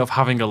the idea of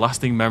having a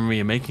lasting memory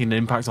and making an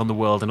impact on the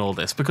world and all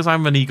this, because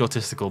I'm an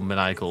egotistical,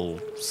 maniacal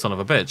son of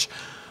a bitch.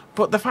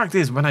 But the fact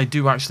is, when I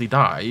do actually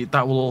die,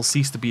 that will all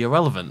cease to be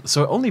irrelevant.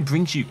 So it only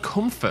brings you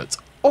comfort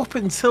up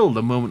until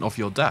the moment of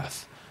your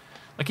death.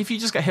 Like, if you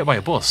just get hit by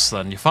a bus,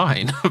 then you're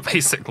fine,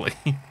 basically.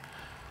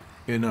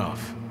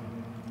 Enough.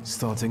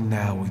 Starting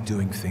now, we're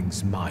doing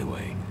things my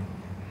way.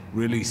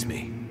 Release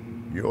me.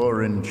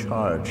 You're in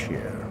charge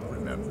here,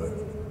 remember?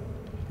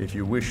 If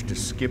you wish to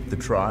skip the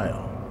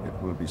trial, it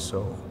will be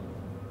so.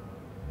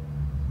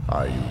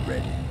 Are you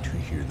ready to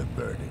hear the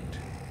verdict?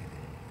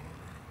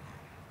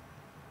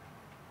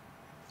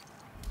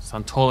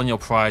 Stand tall in your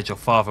pride, your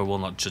father will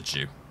not judge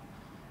you.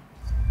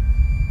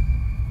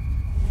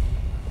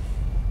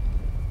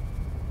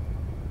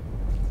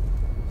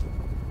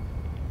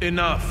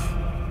 Enough.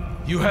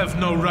 You have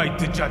no right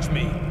to judge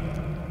me.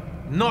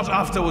 Not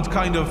after what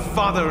kind of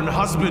father and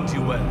husband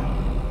you were.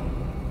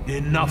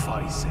 Enough,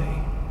 I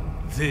say.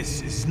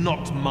 This is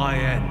not my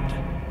end.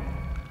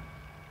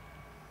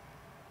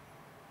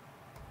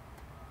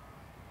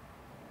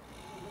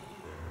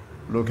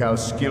 Look how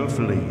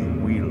skillfully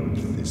you wield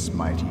this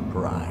mighty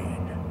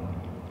pride.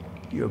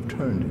 You have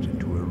turned it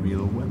into a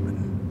real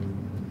weapon.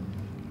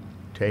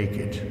 Take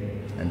it,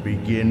 and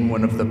begin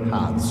one of the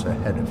paths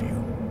ahead of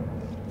you.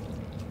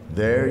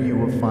 There you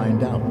will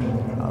find out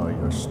how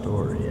your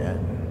story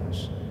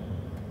ends.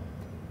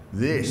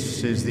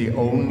 This is the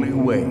only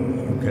way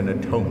you can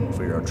atone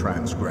for your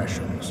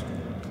transgressions.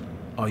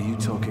 Are you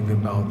talking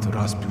about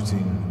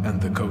Rasputin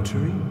and the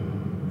coterie?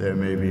 There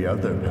may be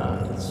other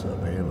paths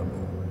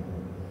available.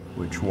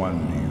 Which one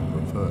do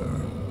you prefer?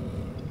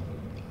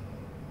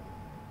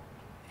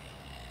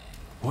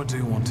 What do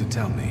you want to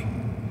tell me?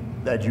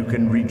 That you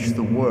can reach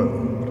the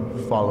world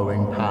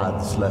following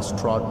paths less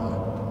trodden.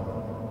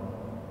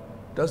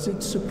 Does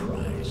it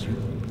surprise you?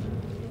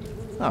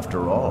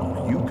 After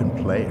all, you can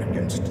play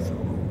against the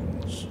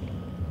rules.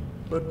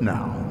 But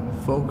now,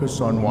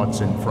 focus on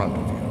what's in front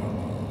of you.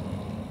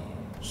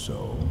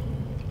 So...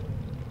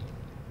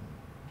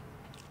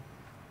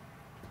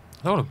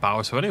 I don't want to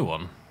bow to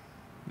anyone.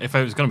 If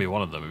it was going to be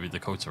one of them, it would be the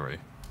coterie.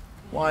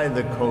 Why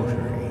the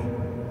coterie?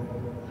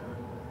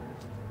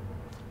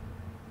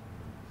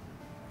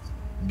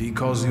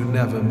 Because you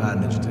never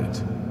managed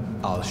it.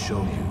 I'll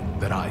show you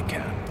that I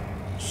can.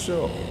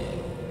 So,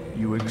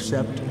 you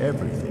accept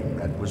everything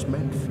that was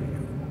meant for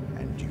you,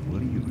 and you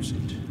will use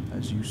it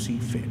as you see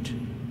fit.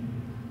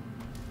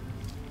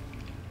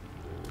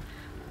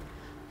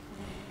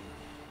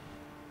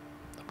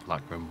 The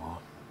Black Grimoire.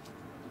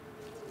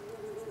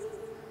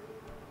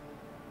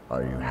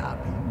 Are you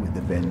happy with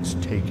events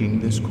taking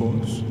this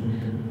course?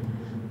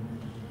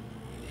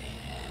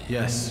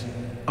 Yes,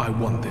 I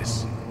want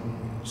this.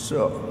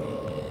 So,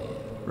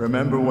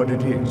 remember what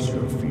it is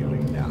you're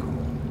feeling now,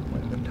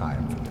 when the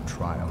time for the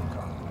trial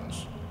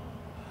comes.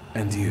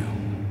 And you?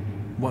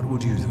 What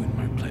would you do in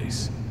my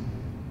place?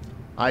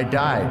 I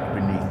died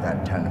beneath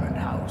that tenement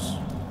house.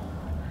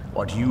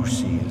 What you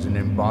see is an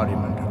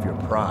embodiment of your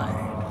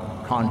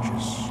pride,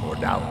 conscious or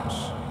doubts.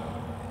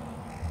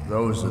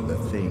 Those are the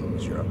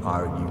things you're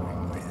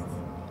arguing with.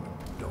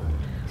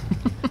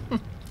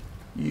 Don't.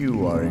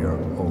 You are your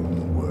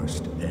own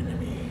worst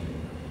enemy.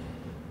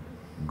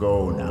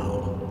 Go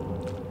now.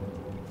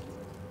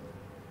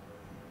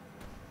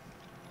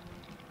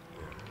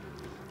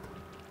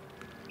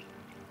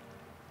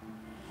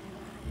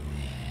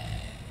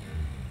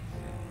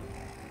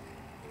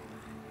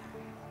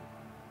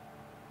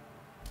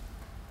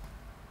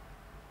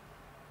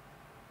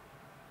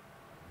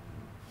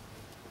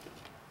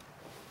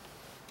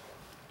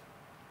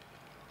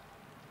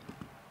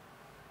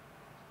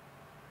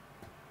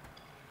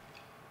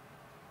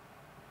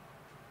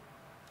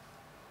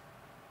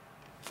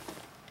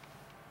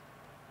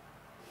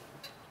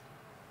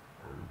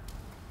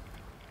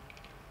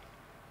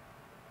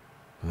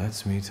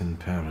 Let's meet in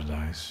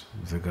paradise,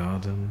 the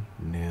garden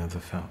near the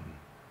fountain.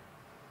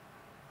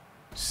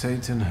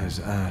 Satan has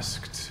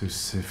asked to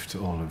sift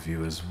all of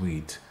you as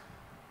wheat,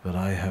 but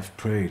I have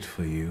prayed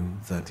for you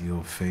that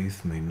your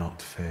faith may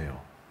not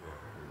fail.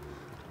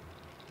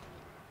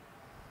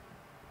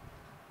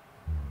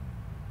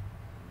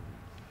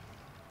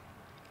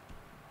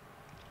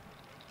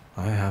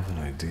 I have an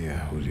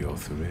idea who the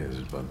author is,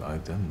 but I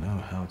don't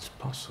know how it's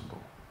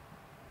possible.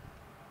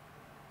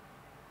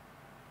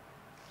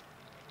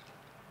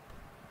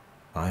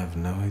 I have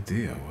no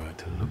idea where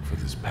to look for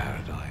this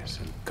paradise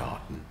and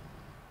garden.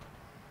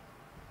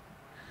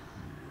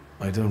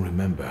 I don't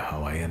remember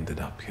how I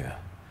ended up here.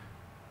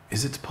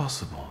 Is it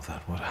possible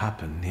that what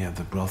happened near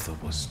the brothel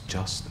was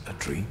just a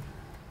dream?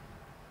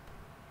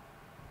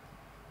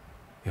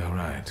 You're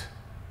right.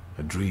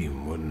 A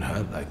dream wouldn't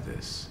hurt like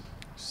this.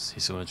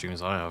 See some of the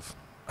dreams I have.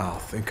 I'll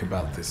think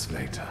about this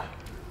later.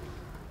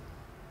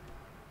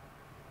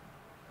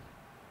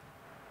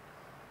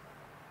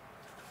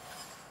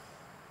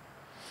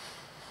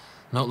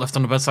 Note left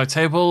on the bedside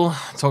table.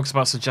 Talks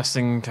about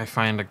suggesting I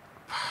find a...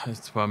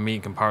 It's about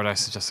meeting in paradise.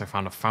 Suggests I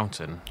found a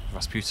fountain.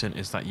 Rasputin,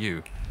 is that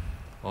you?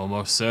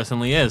 Almost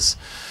certainly is.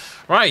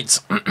 Right.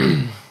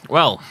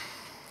 Well.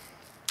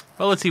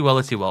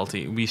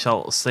 Wellity. We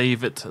shall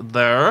save it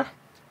there.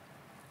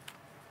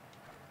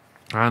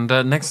 And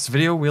next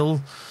video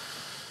we'll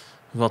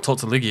talk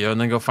to Ligia and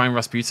then go find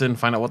Rasputin,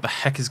 find out what the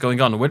heck is going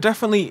on. We're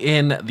definitely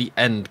in the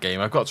end game.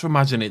 I've got to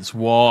imagine it's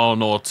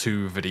 1 or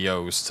 2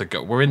 videos to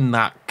go. We're in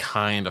that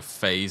kind of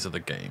phase of the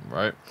game,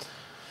 right?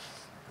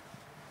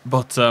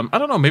 But I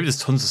don't know, maybe there's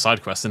tons of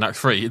side quests in Act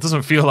 3. It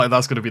doesn't feel like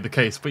that's going to be the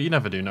case, but you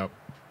never do know.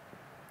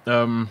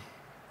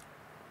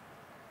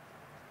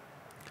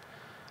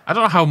 I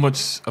don't know how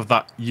much of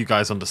that you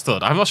guys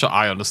understood. I'm not sure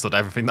I understood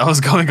everything that was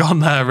going on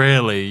there,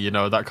 really. You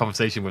know, that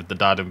conversation with the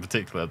dad in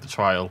particular, the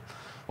trial.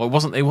 Well,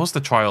 it was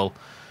the trial,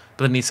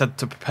 but then he said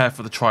to prepare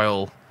for the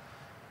trial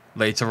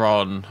later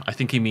on. I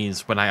think he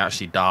means when I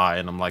actually die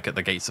and I'm like at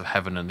the gates of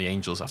heaven and the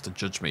angels have to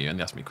judge me and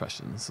they ask me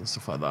questions and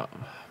stuff like that.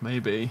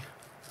 Maybe.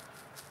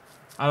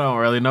 I don't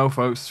really know,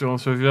 folks, to be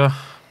honest with you.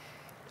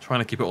 Trying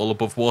to keep it all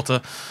above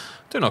water.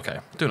 Doing okay.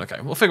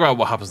 We'll figure out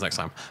what happens next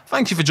time.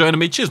 Thank you for joining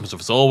me. Cheers, much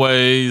as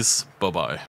always. Bye-bye.